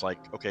was almost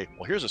like, okay,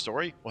 well, here's a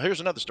story. Well, here's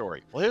another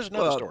story. Well, here's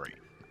another Well, story.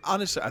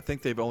 honestly, I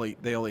think they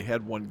only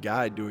had one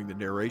guy doing the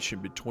narration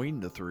between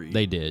the three.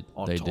 They did.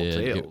 On They Tall did.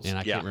 Tales. And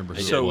I Yeah, can't remember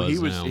who they it So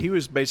was. he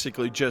was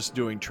basically just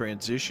doing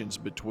transitions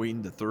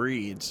between the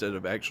three instead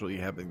of actually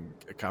having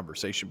a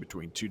conversation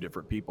between two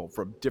different people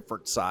from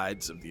different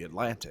sides of the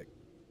Atlantic.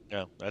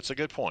 Yeah, that's a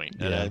good point.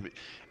 Yeah.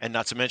 And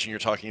not to mention, you're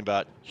talking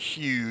about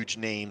huge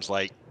names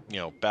like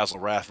Basil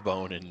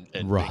Rathbone and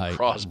Bing Right,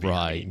 Crosby. I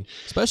right. mean,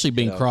 Especially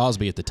Bing know.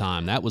 Crosby at the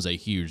time. That was a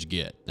huge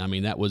get. I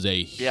mean, that was a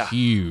Yeah.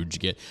 huge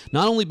get.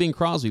 Not only Bing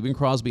Crosby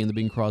and the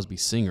Bing Crosby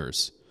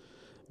Singers.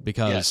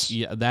 Because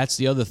Yes. that's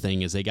the other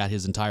thing is they got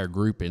his entire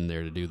group in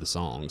there to do the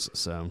songs.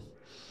 So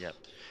yeah.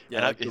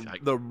 Yeah, And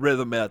like the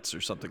Rhythmettes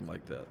or something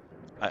like that.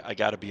 I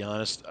got to be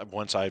honest.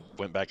 Once I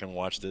went back and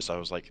watched this, I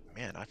was like,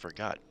 man, I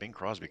forgot Bing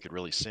Crosby could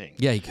really sing.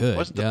 yeah, he could.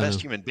 Wasn't the Yeah, best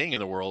no. human being in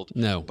the world,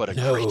 No, but a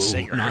no, great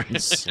singer. not in the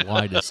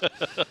slightest.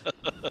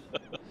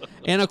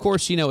 And of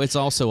course, it's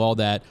also all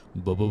that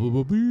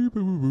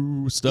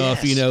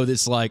stuff. Yes.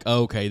 That's like,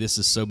 okay, this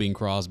is so Bing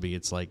Crosby.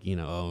 It's like,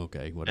 oh,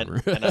 okay,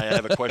 whatever. And I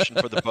have a question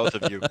for the both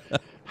of you.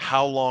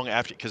 How long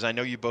after, because I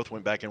know you both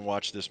went back and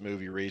watched this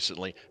movie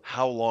recently,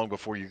 how long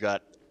before you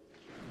got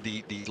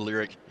the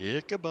lyric,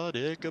 Ichabod,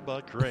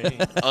 Ichabod Crane,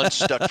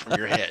 unstuck from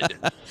your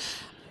head?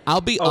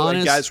 I'll be Oh, honest.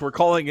 and guys, we're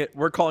calling it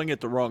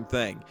the wrong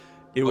thing.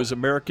 It was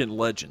American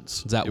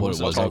Legends. Is that what it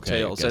wasn't was? Tall Okay,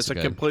 Tales. okay, That's a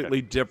okay.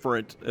 completely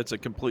different. It's a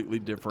completely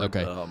different.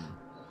 Okay.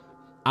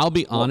 I'll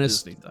be Walt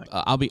honest. Disney thing.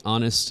 I'll be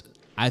honest.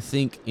 I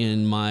think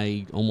in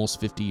my almost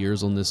 50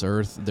 years on this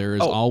earth, there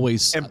is Oh,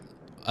 always and-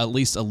 at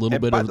least a little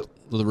and bit by of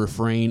the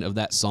refrain of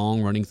that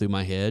song running through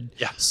my head.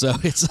 Yeah. So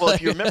it's Well, like,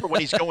 if you remember when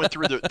he's going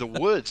through the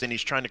woods and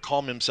he's trying to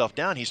calm himself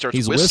down, he starts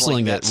he's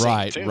whistling that. that same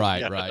Right, tune. right,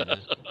 Yeah. right.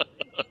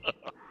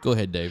 Go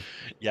ahead, Dave.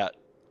 Yeah,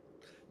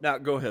 Now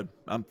go ahead.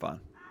 I'm fine.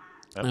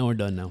 Yep. Now we're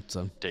done now.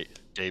 So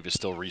Dave is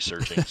still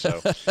researching. So,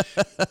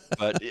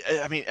 but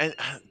I mean, and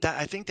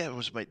I think that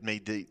was what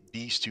made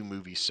these two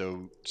movies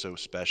so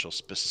special.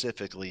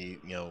 Specifically,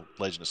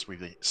 Legend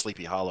of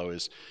Sleepy Hollow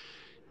is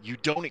you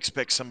don't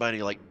expect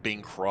somebody like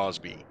Bing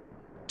Crosby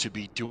to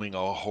be doing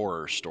a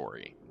horror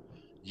story.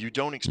 You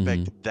don't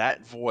expect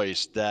that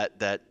voice, that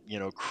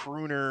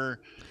crooner,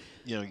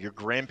 your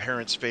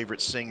grandparents'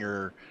 favorite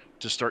singer,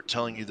 to start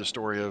telling you the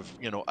story of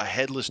a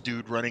headless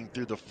dude running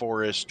through the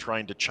forest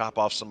trying to chop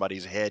off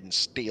somebody's head and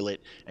steal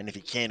it, and if he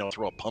can't, he'll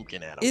throw a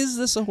pumpkin at him. is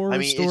this a horror I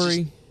mean, it's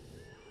story?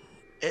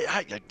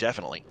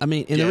 Definitely. I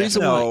mean, and Yeah. the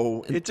reason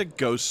No, why it's a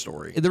ghost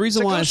story. the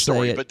reason It's a why I ghost say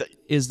story, it but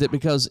is that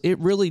because it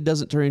really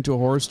doesn't turn into a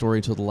horror story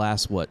until the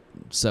last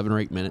 7 or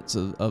 8 minutes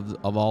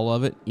of all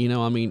of it.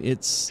 I mean,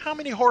 it's How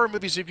many horror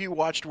movies have you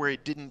watched where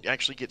it didn't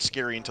actually get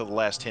scary until the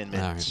last 10 all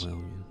right. minutes?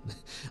 Well, yeah.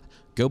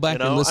 Go back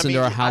know, and I listen mean,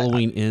 to our I-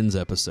 Halloween Ends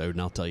episode,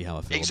 and I'll tell you how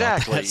I feel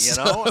Exactly.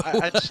 about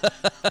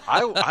that.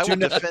 I would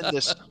defend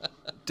this.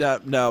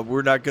 No,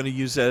 we're not going to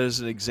use that as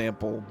an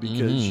example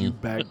because you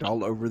bagged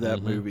all over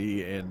that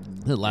movie.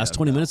 And The last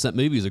 20 minutes of that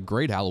movie is a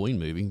great Halloween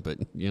movie, but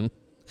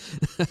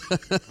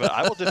But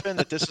I will defend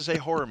that this is a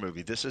horror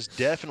movie. This is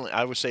definitely,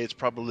 I would say it's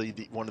probably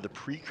one of the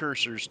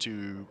precursors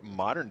to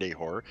modern day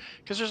horror,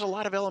 because there's a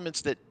lot of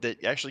elements that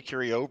actually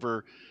carry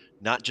over,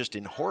 not just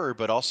in horror,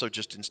 but also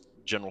just in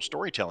general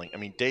storytelling. I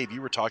mean, Dave,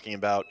 you were talking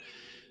about,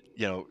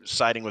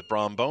 siding with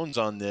Brom Bones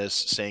on this,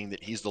 saying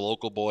that he's the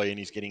local boy and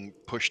he's getting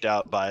pushed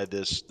out by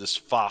this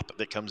fop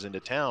that comes into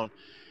town.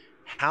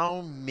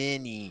 How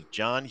many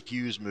John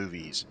Hughes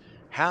movies?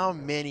 How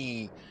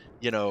many,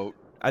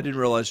 I didn't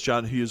realize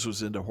John Hughes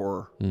was into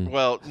horror.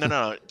 well,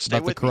 no, stay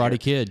about the with me here. Karate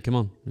Kid. Come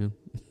on. Yeah.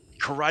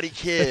 Karate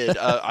Kid.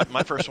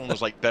 My first one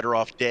was like Better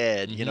Off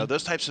Dead.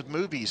 Those types of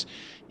movies.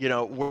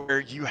 Where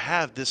you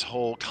have this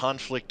whole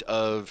conflict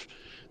of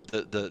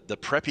the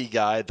preppy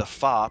guy, the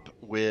fop,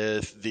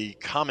 with the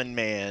common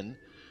man.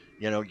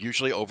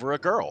 Usually over a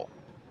girl.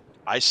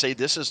 I say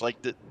this is like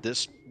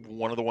this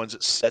one of the ones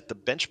that set the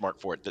benchmark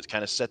for it. That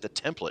kind of set the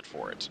template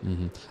for it.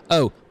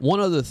 Oh, one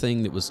other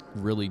thing that was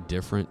really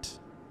different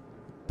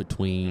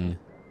between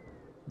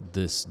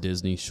this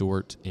Disney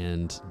short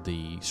and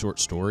the short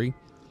story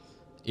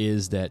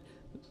is that,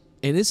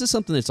 and this is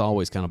something that's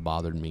always kind of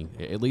bothered me,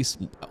 at least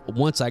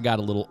once I got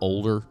a little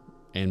older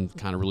and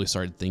kind of really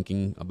started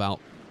thinking about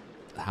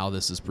how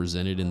this is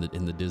presented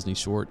in the Disney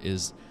short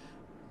is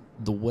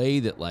the way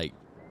that like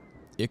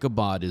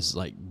Ichabod is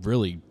like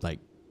really like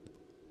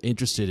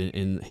interested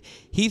in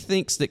he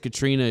thinks that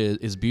Katrina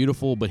is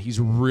beautiful, but he's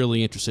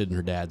really interested in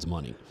her dad's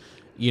money,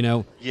 you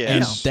know.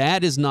 And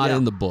that is not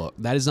in the book.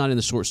 That is not in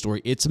the short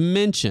story. It's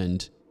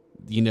mentioned,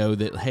 you know,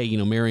 that hey, you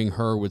know, marrying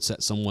her would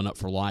set someone up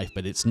for life,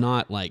 but it's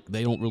not like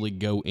they don't really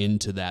go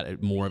into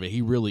that more of it.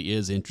 He really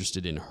is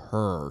interested in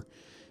her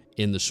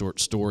in the short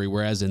story,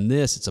 whereas in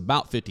this it's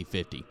about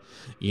 50-50.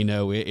 You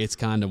know, it's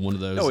kind of one of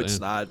those. No, it's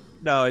not.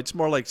 No, it's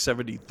more like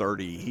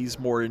 70-30. He's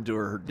more into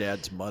her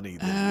dad's money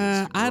than he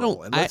is the I girl.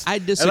 don't. And let's- I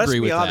and disagree let's be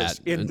with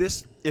honest,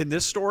 that. In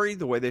this story,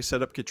 the way they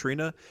set up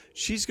Katrina,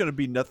 she's going to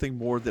be nothing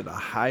more than a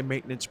high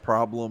maintenance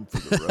problem for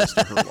the rest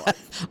of her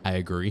life. I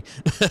agree.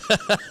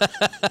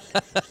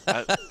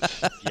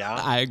 Yeah,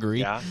 I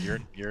agree. Yeah, you're.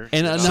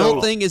 And you're the So-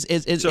 whole thing is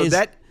so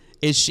that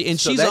is she, and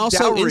so she's that also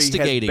dowry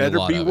instigating had a better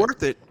lot be of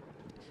worth it.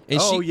 And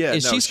Oh, yeah,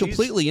 and no, she's she's-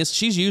 completely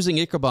she's using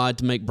Ichabod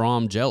to make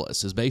Brahm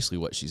jealous. Is basically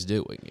what she's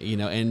doing. You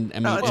know, and I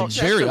mean, well, it's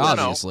yeah, very sure, no,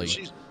 no.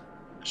 obviously.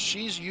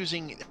 She's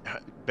using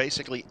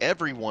basically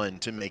everyone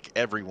to make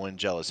everyone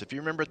jealous. If you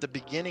remember at the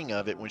beginning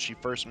of it when she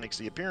first makes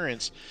the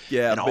appearance,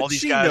 Yeah, and all but these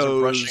she guys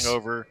knows, are rushing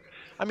over.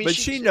 I mean, but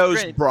she knows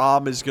granted,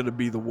 Brahm is going to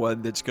be the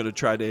one that's going to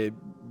try to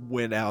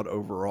win out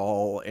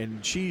overall,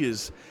 and she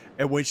is.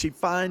 And when she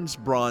finds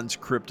Braun's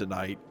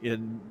kryptonite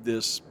in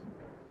this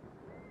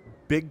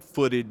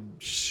big-footed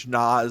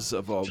schnoz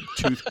of a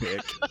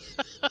toothpick,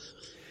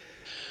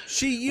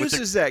 she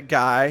uses that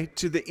guy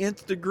to the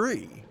nth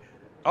degree.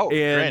 Oh,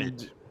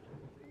 granted.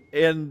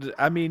 And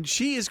I mean,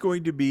 she is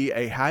going to be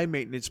a high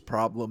maintenance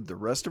problem the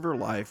rest of her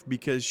life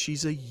because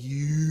she's a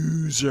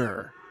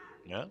user.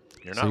 Yeah,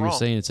 you're not So you're wrong.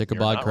 saying it's You're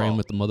Ichabod not Crane wrong.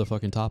 with the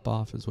motherfucking top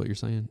off? Is what you're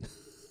saying?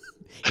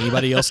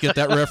 Anybody else get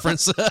that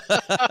reference?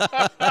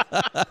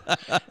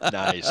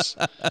 Nice.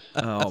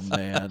 Oh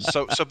man.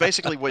 So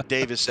basically, what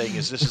Dave is saying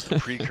is this is the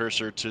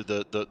precursor to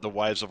the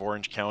Wives of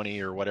Orange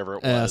County or whatever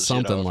it was.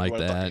 Something if you like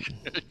wanna that.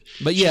 talk-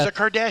 But She's yeah, a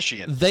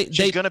Kardashian. they-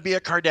 She's gonna be a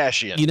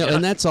Kardashian. you know,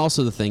 and that's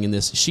also the thing in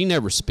this. She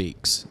never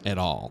speaks at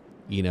all.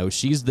 You know,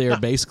 she's there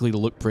basically to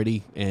look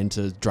pretty and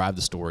to drive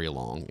the story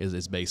along.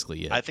 Is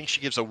basically it. I think she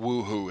gives a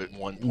woohoo at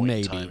one point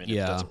Maybe, in time, and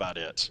yeah. that's about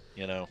it.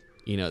 You know.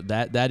 You know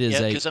that is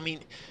Yeah, a because I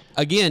mean,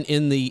 again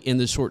in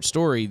the short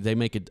story they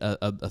make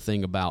a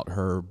thing about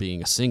her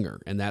being a singer,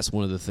 and that's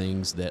one of the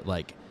things that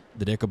like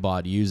that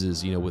Ichabod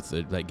uses, you know, with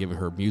like giving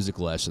her music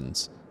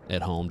lessons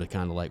at home to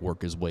kind of like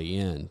work his way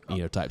in, you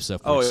know, type stuff.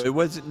 Oh, which- it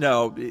wasn't.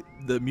 No,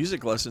 the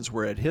music lessons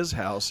were at his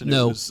house. And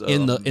no, it was,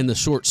 in the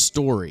short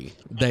story,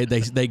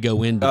 they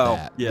go into Oh,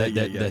 that.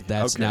 yeah,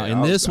 That's Okay, now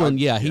in this one.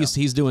 yeah.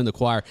 He's doing the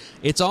choir.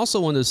 It's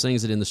also one of those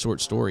things that in the short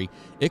story,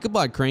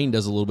 Ichabod Crane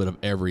does a little bit of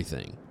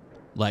everything.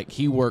 Like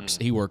he works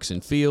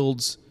in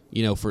fields,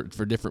 you know, for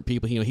different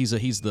people. You know, he's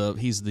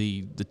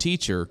the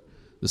teacher,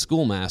 the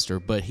schoolmaster,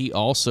 but he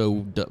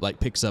also like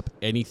picks up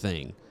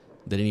anything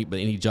that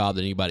any job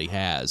that anybody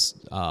has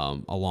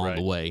along the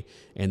Right. way,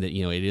 and that,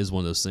 you know, it is one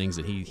of those things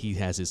that he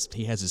has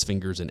his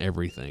fingers in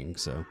everything.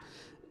 So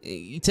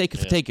you take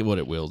it what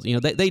it will. You know,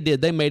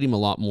 they made him a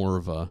lot more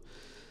of a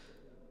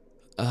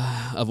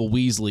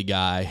Weasley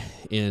guy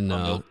in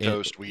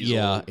milquetoast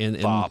Weasel in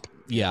fop.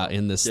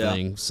 in this Yeah.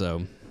 thing.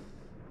 So,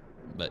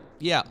 but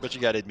yeah, But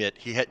you got to admit,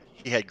 he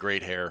had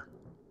great hair.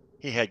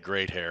 He had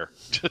great hair.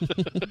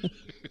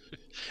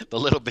 The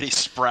little bitty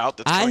sprout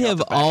that's I coming out have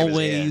the back of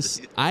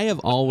his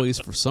always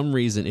for some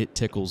reason it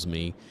tickles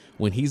me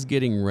when he's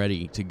getting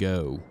ready to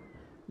go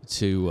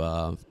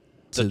to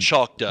The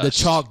chalk dust. The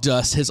chalk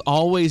dust has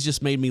always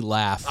just made me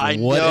laugh for I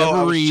whatever know,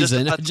 I was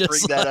reason. Just about to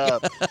bring that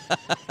up.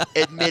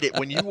 Admit it.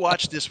 When you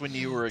watched this when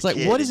you were a It's like,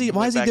 kid, what is and he- you why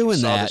went is he back and doing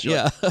saw that? this, you're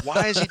like, Yeah.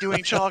 why is he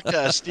doing chalk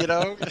dust? You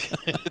know,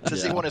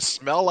 does he want to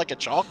smell like a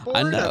chalkboard?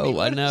 I mean, know,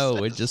 what I is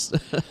know. this? It just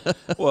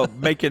Well,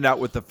 making out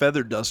with the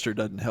feather duster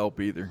doesn't help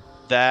either.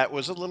 That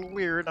was a little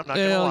weird. I'm not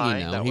gonna well, lie.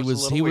 you know, that he was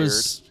a little weird.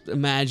 was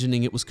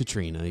imagining it was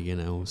Katrina, you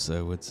know.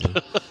 So it's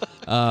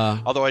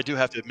Although I do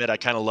have to admit, I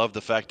kind of love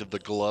the fact of the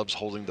gloves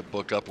holding the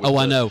book up. With Oh,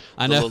 I the- know.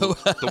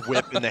 the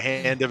whip in the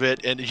hand of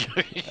it, and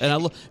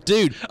and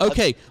dude,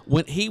 okay,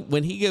 when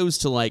he goes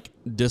to like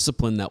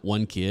discipline that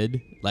one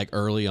kid like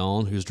early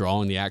on who's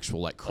drawing the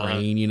actual like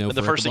crane, you know, and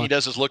the for first thing he Ichabod.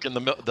 does is look in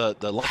the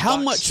lunchbox. How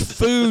much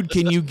food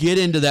can you get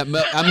into that?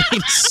 I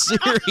mean,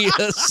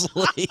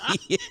 seriously.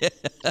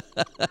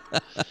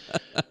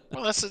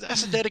 Well, that's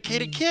a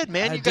dedicated kid,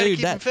 man. You got to Dude,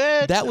 keep him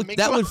fed. that I would mean,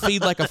 that come would on.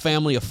 feed like a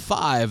family of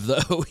 5,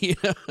 though. You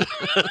know.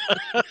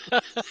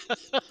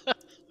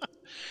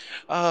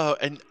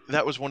 And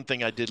that was one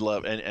thing I did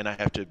love, and I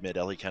have to admit,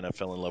 Ellie kind of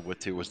fell in love with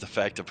too, was the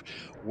fact of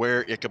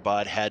where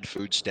Ichabod had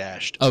food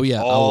stashed. Oh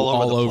yeah,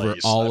 all over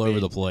over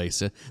the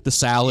place. The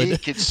salad. He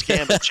could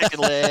scam a chicken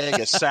leg,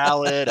 a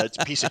salad, a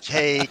piece of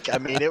cake. I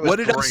mean, it was What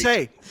did I great.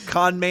 say?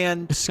 Con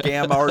man,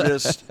 scam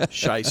artist,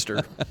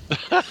 shyster.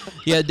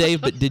 Yeah,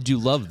 Dave. But did you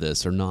love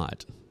this or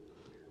not?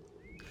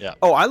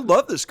 Oh, I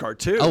love this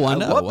cartoon. Oh, I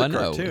know, love the I know.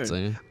 cartoon. It's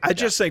a- I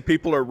just think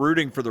people are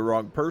rooting for the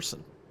wrong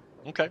person.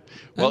 Okay.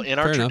 Well, in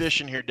our fair enough.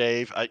 tradition here,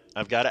 Dave,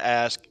 I've got to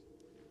ask,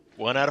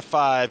 1 out of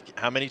 5.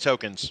 How many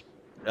tokens?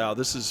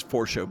 This is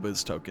 4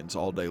 Showbiz tokens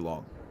all day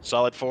long.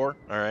 Solid 4.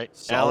 All right.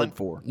 Solid Alan?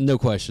 4. No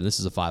question.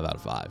 This is a 5 out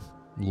of 5.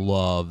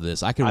 Love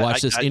this. I can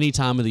watch this any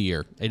time of the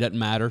year. It doesn't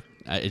matter.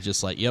 It's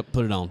just like, yep,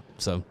 put it on.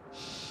 So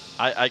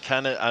I'm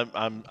kind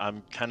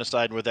of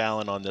siding with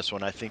Alan on this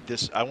one. I think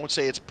this. I won't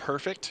say it's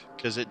perfect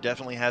because it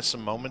definitely has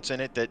some moments in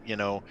it that you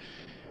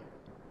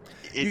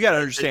got to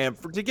understand.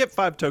 To get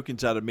 5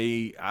 tokens out of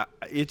me,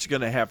 it's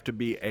going to have to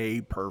be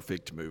a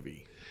perfect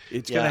movie.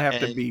 It's going to have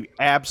to be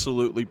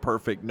absolutely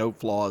perfect, no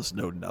flaws,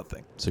 no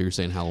nothing. So you're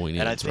saying Halloween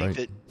and ends, I think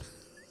right?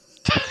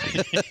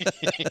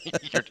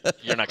 that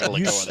you're not going to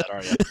let go of that,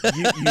 are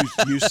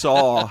you? You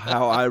saw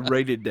how I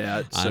rated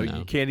that, so I know.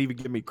 you can't even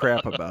give me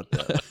crap about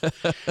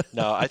that.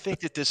 No, I think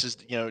that this is,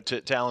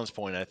 to Alan's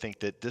point, I think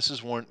that this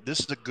is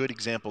a good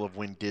example of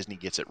when Disney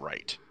gets it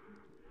right.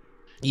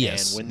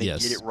 Yes. And when they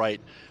get it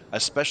right,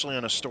 especially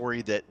on a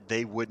story that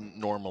they wouldn't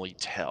normally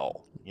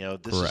tell.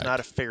 This Correct. is not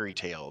a fairy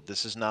tale.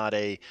 This is not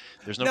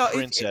there's no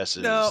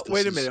princesses.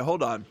 Wait a minute.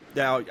 Hold on.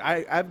 Now,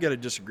 I've got to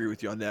disagree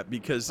with you on that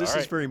because this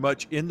is very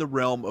much in the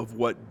realm of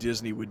what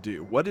Disney would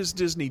do. What does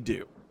Disney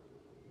do?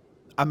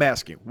 I'm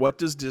asking, what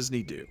does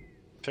Disney do?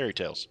 Fairy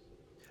tales.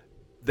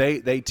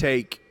 They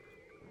take,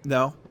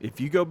 no, if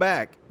you go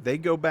back, they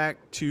go back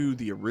to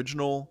the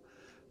original.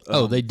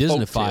 They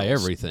Disneyfy folktales.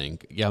 everything.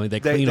 Yeah, I mean, they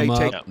clean them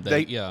up.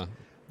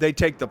 They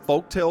take the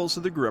folk tales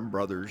of the Grimm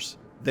brothers.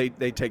 They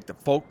take the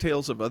folk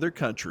tales of other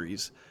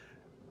countries,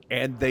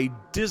 and they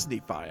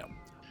Disneyfy them.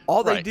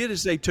 All they did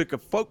is they took a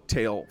folk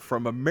tale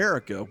from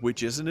America,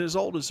 which isn't as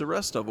old as the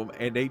rest of them,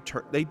 and they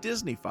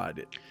Disneyfied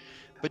it.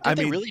 But did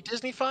they really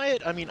Disneyfy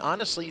it? I mean,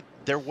 honestly,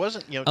 there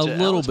wasn't, a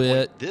little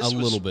bit, this a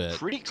was little bit.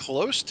 pretty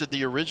close to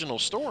the original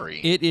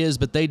story. It is,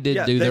 but they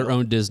did do their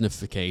own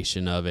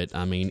Disneyfication of it.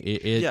 I mean,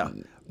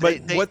 But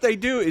what they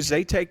do is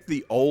they take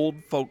the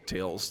old folk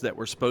tales that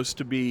were supposed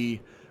to be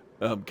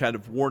kind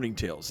of warning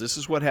tales. This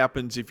is what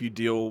happens if you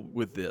deal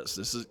with this.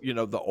 This is,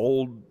 the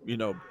old, the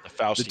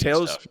Faustian the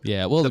tales. stuff.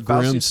 Yeah, well, the Faustian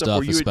Grimm stuff stuff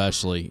where you would-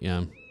 especially,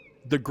 yeah.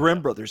 The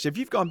Grimm brothers. If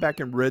you've gone back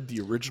and read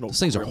the original, Those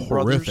things are Grimm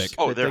brothers, horrific.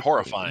 Oh, they're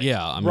horrifying.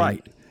 Yeah, I mean,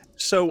 right.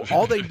 So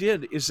all they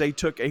did is they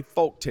took a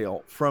folk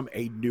tale from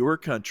a newer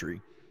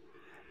country,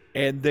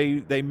 and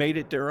they made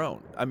it their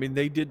own. I mean,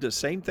 they did the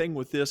same thing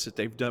with this that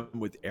they've done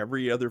with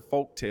every other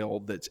folk tale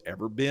that's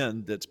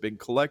been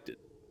collected.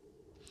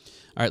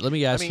 All right, let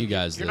me ask you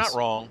guys You're this. not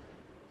wrong.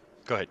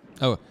 Go ahead.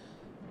 Oh,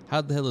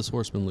 how'd the Headless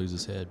Horseman lose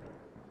his head?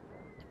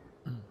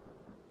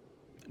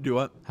 Do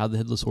what? How'd the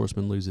Headless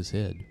Horseman lose his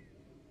head?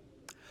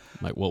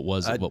 Like, what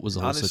was it? What was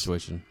the whole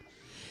situation?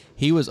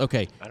 He was,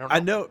 okay.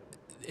 I know.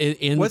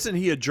 Wasn't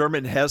he a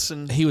German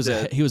Hessen? He was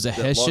a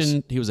Hessian.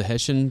 lost- He was a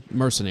Hessian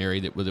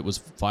mercenary that was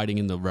fighting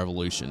in the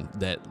Revolution.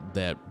 That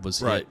was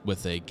hit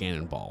with a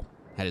cannonball.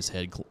 Had his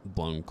head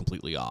blown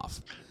completely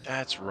off.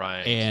 That's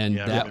right. And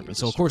Yeah, I remember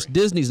so this of course story.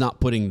 Disney's not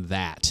putting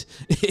that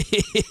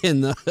in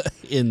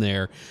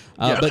there.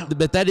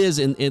 But that is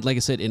like I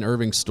said, in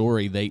Irving's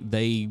story,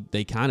 they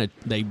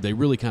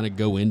really kind of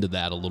go into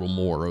that a little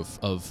more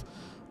of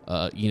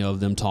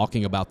them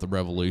talking about the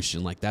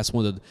Revolution. Like that's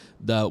one of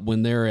the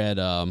when they're at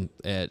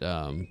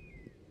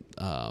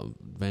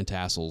Van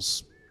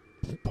Tassel's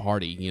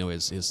party,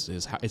 it's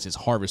his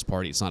harvest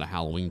party. It's not a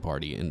Halloween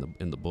party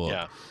in the book.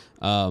 Yeah.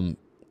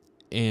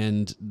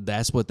 And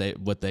that's what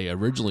they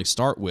originally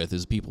start with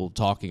is people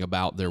talking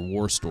about their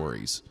war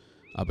stories,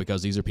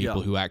 because these are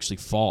people who actually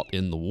fought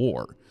in the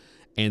war.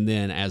 And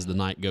then as the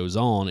night goes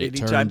on, it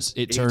turns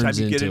anytime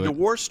you get into into it.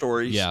 war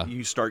stories,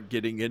 you start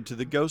getting into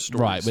the ghost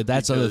stories. Right, but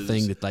that's the other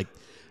thing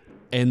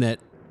that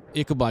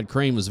Ichabod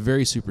Crane was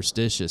very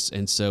superstitious,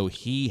 and so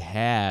he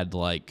had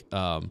what's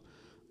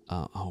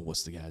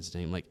the guy's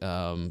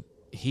name?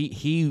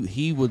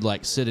 He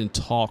would sit and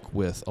talk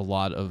with a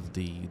lot of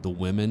the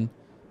women,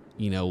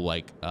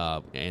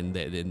 and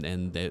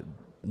they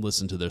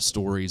listen to their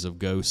stories of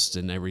ghosts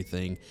and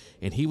everything.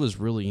 And he was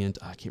really into.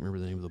 I can't remember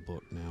the name of the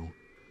book now.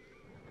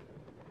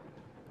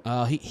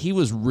 He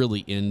was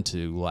really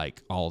into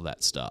all of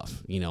that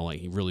stuff,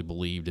 he really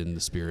believed in the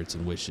spirits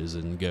and wishes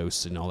and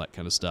ghosts and all that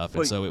kind of stuff.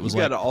 And so it was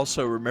you got to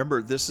also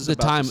remember this is the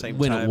about time the same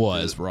when time it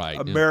was that right.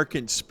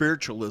 American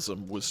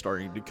spiritualism was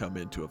starting to come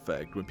into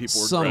effect when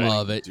people were Some trying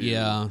of it, to,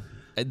 yeah.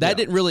 That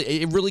didn't really.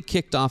 It really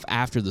kicked off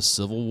after the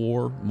Civil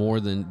War more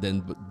than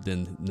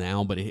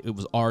now, but it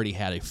was already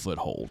had a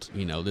foothold.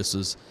 This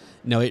is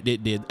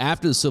it did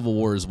after the Civil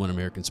War is when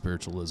American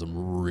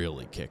spiritualism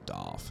really kicked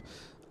off.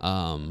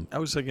 I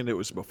was thinking it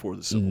was before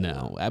the Civil War.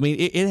 No, I mean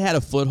it had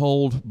a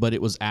foothold, but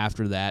it was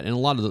after that, and a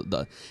lot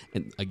of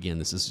and again,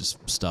 this is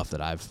just stuff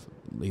that I've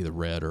either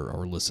read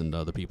or listened to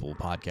other people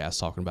podcasts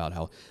talking about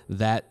how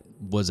that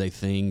was a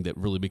thing that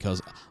really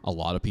because a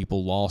lot of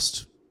people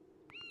lost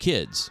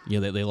kids,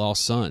 they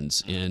lost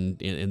sons, and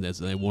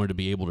they wanted to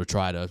be able to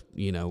try to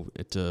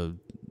to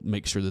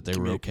make sure that they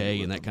were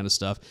okay and that kind of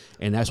stuff,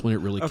 and that's when it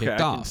really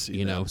kicked off.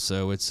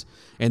 So it's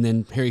and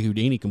then Harry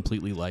Houdini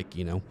completely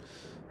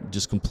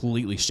just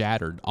completely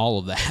shattered all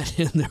of that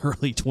in the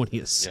early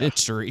 20th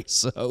century.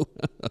 So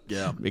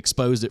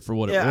exposed it for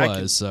what it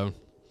was.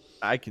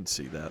 I can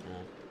see that.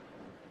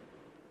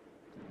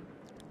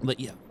 But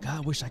yeah, God,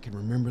 I wish I could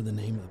remember the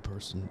name of the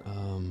person.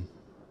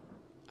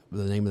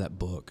 The name of that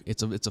book.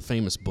 It's a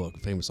famous book, a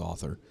famous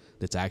author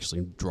that's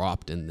actually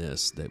dropped in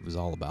this. That was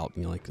all about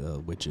like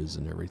witches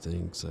and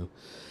everything. So,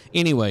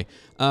 anyway,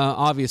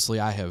 obviously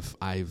I have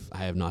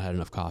not had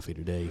enough coffee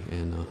today,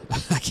 and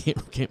I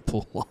can't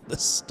pull all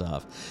this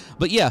stuff.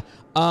 But yeah,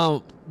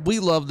 we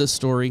love this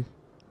story.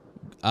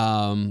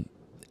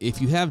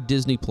 If you have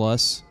Disney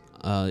Plus,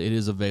 it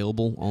is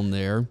available on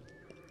there.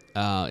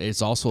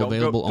 It's also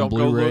available on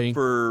Blu-ray.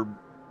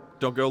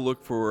 Don't go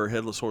look for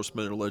Headless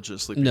Horseman or Legend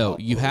of Sleepy No, Hollow.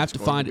 you have to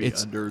find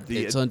it's under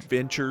the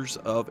Adventures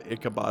of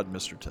Ichabod,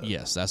 Mr. Toad.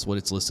 Yes, that's what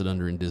it's listed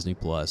under in Disney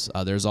Plus.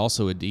 There's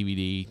also a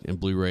DVD and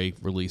Blu-ray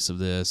release of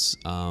this.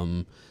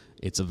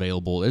 It's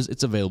available.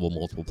 It's available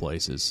multiple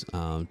places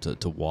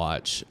to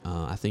watch.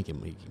 I think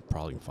you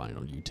probably can find it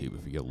on YouTube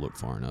if you go look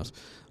far enough.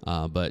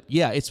 But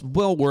yeah, it's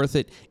well worth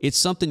it. It's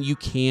something you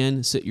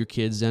can sit your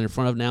kids down in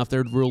front of. Now, if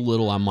they're real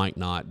little, I might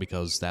not,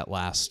 because that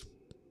last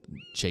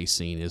chase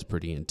scene is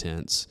pretty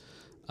intense.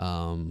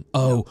 One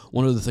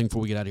other thing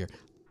before we get out of here.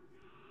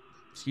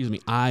 Excuse me.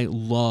 I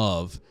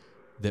love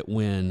that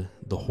when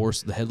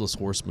the Headless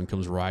Horseman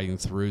comes riding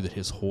through, that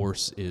his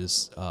horse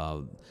is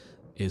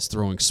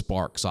throwing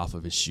sparks off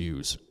of his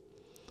shoes.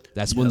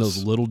 That's one of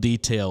those little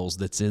details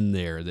that's in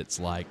there that's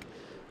like,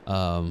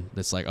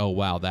 oh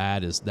wow,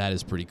 that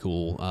is pretty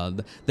cool.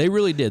 They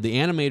really did. The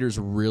animators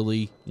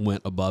really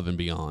went above and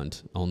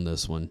beyond on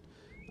this one.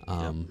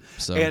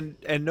 So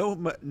and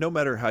no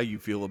matter how you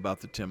feel about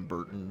the Tim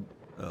Burton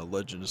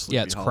Legend of Sleepy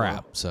Hollow, it's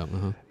crap.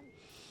 So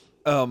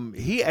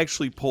he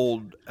actually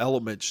pulled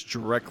elements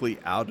directly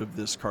out of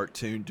this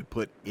cartoon to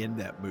put in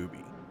that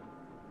movie.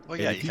 Well,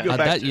 yeah, if you you go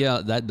back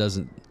to, that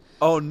doesn't.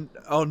 Oh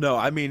no!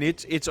 I mean,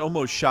 it's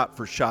almost shot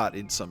for shot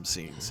in some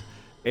scenes,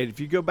 and if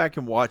you go back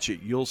and watch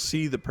it, you'll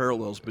see the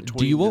parallels between.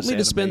 Do you want this me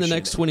to spend the animation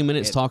next 20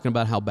 minutes and- talking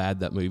about how bad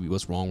that movie?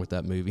 What's wrong with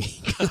that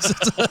movie?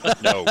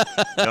 No.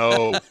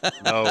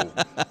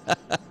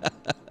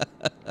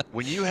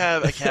 When you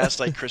have a cast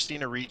like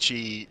Christina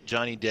Ricci,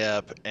 Johnny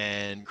Depp,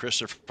 and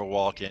Christopher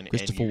Walken,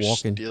 and you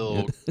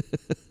still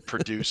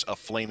produce a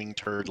flaming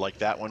turd like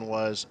that one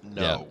was,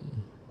 no. Yeah.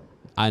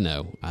 I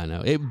know.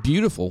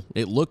 Beautiful.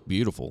 It looked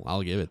beautiful.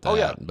 I'll give it that. Oh,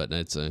 yeah. But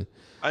it's a.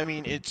 I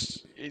mean,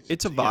 it's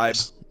a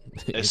vibe.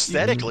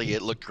 Aesthetically,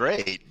 it looked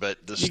great,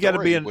 but the You gotta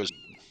story be in- was.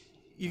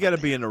 You got to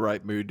be in the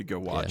right mood to go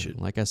watch it.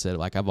 Like I said,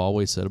 like I've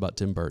always said about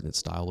Tim Burton, it's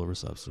style over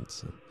substance.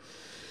 So.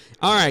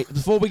 All right,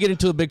 before we get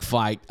into a big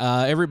fight,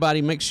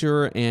 everybody make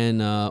sure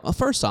and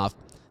first off,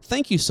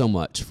 thank you so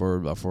much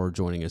for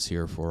joining us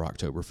here for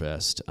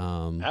Oktoberfest.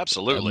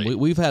 Absolutely.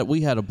 We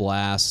had a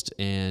blast,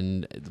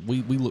 and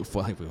we look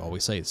for, like we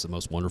always say, it's the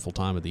most wonderful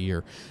time of the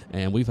year,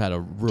 and we've had a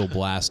real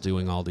blast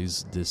doing all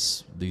these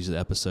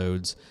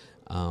episodes.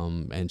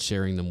 And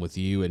sharing them with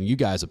you, and you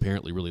guys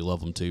apparently really love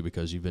them too,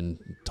 because you've been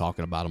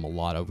talking about them a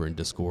lot over in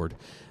Discord,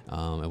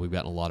 and we've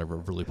gotten a lot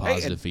of really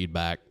positive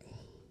feedback.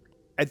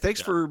 And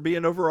thanks for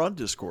being over on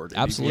Discord.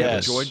 Absolutely. If you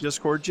haven't joined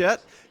Discord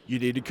yet, you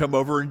need to come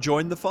over and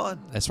join the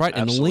fun. That's right.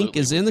 And the link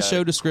is in the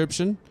show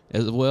description,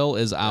 as well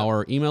as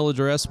our email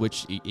address,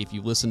 which if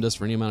you've listened to us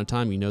for any amount of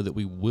time, you know that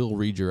we will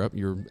read your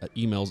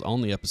emails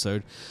on the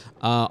episode.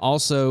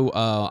 Also,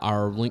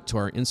 our link to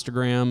our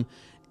Instagram.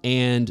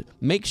 And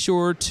make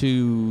sure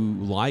to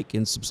like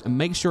and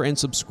make sure and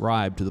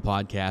subscribe to the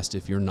podcast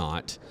if you're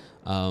not.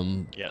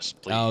 Yes,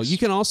 please. You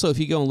can also, if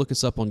you go and look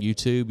us up on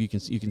YouTube, you can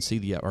see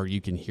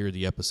you can hear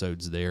the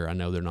episodes there. I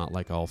know they're not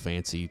like all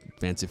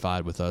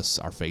fancified with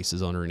our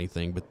faces on or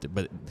anything, but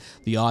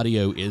the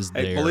audio is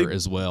there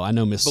as well. I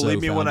know Miss So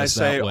believe me found when I us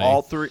say that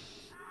way.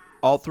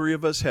 all three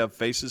of us have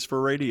faces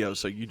for radio,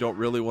 so you don't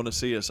really want to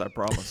see us, I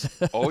promise.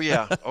 Oh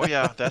yeah,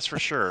 that's for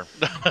sure.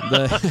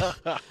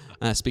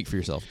 Speak for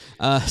yourself.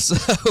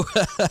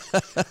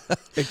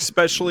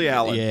 Especially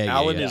Alan. Yeah,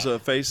 Alan yeah. is a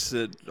face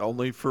that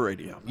only for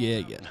radio.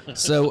 Yeah.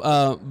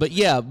 So, but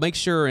yeah, make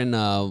sure and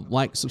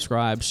like,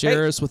 subscribe,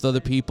 share us with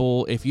other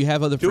people. If you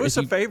have other, Do us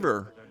a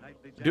favor.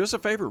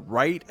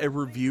 Write a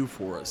review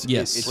for us.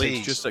 Yes. it Please.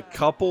 takes just a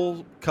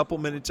couple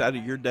minutes out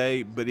of your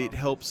day, but it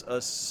helps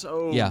us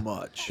so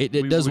much. It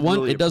We does would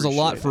really it does a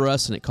lot appreciate for it.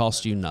 us, and it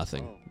costs you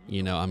nothing.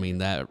 I mean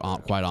that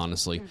quite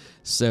honestly.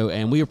 So,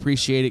 and we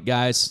appreciate it,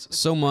 guys,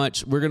 so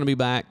much. We're gonna be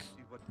back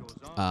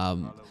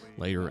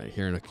later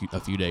here in a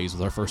few days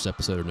with our first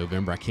episode of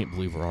November. I can't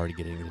believe we're already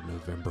getting into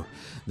November.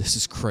 This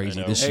is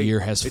crazy. This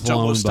year has it's flown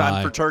almost by.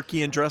 time for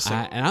turkey and dressing.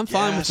 And I'm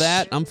fine with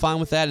Yes. that. I'm fine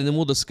with that, and then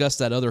we'll discuss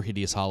that other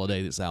hideous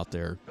holiday that's out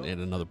there at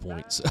another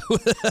point. So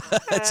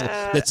that's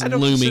I don't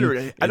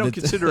looming. I don't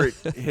consider it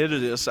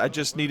hideous. I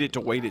just need it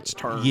to wait its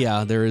turn.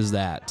 Yeah, there is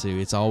that too.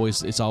 It's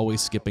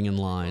always skipping in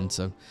line.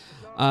 So,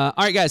 all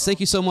right, guys, thank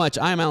you so much.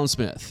 I am Alan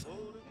Smith,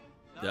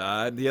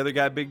 I'm the other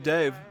guy, Big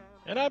Dave.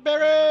 And I'm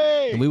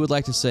Barry. and we would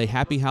like to say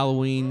Happy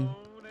Halloween,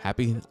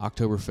 Happy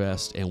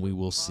Oktoberfest, and we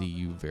will see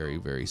you very,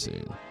 very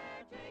soon.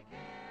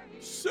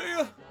 See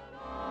ya.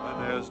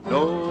 And there's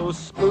no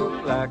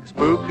spook like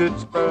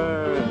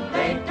Spooketsburg.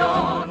 They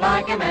don't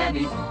like him and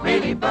he's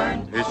really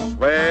burned. He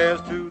swears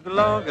to the the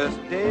longest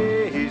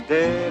day he's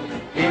dead,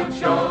 he'll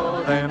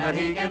show them that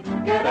he can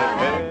get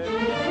ahead.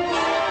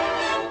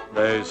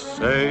 They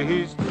say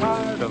he's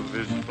tired of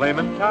his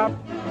flaming top.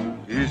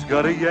 He's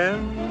got a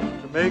yen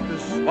to make a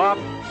swap.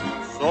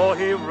 So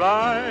he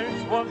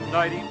rides one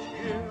night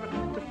each year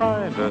to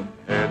find a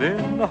head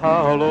in the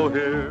hollow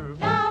here.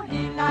 Now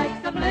he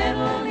likes them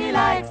little, he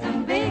likes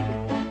them big,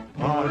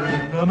 Or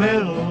in the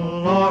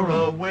middle or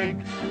awake.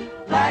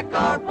 black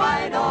or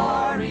white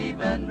or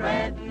even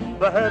red.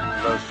 The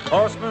headless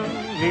horseman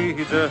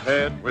needs a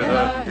head with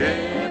a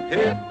hip,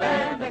 hip,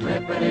 and a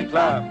clippity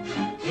clap.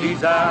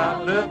 He's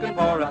out looking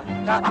for a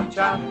top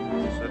chop,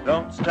 so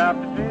don't stop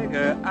to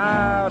figure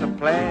out a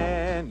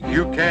plan.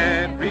 You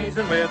can't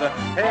reason with a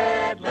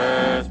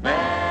headless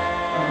man.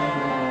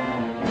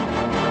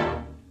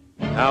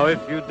 Now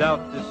if you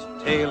doubt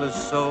this tale is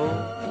so,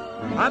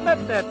 I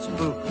met that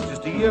spook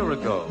just a year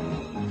ago.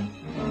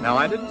 Now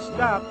I didn't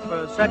stop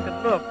for a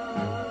second look,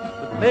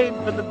 but made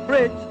for the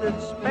bridge that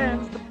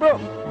spans the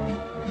brook.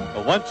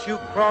 But once you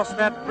cross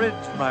that bridge,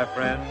 my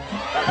friend,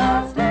 The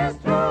monster's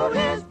through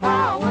his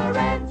power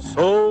ends.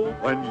 so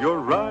when you're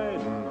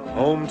riding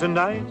home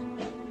tonight,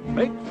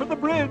 make for the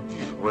bridge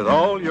with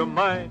all your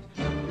might.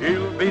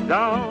 He'll be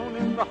down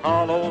in the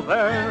hollow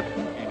there.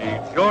 He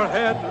needs your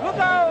head. Look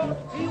out,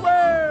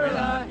 beware. With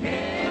a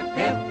hip,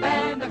 hip,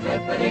 and a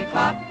clippity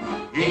clop.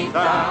 He's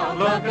down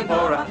looking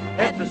for a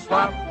head to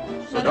swap.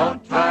 So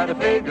don't try to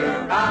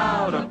figure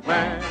out a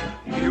plan.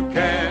 You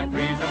can't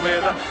reason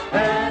with a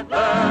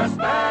headless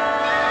man.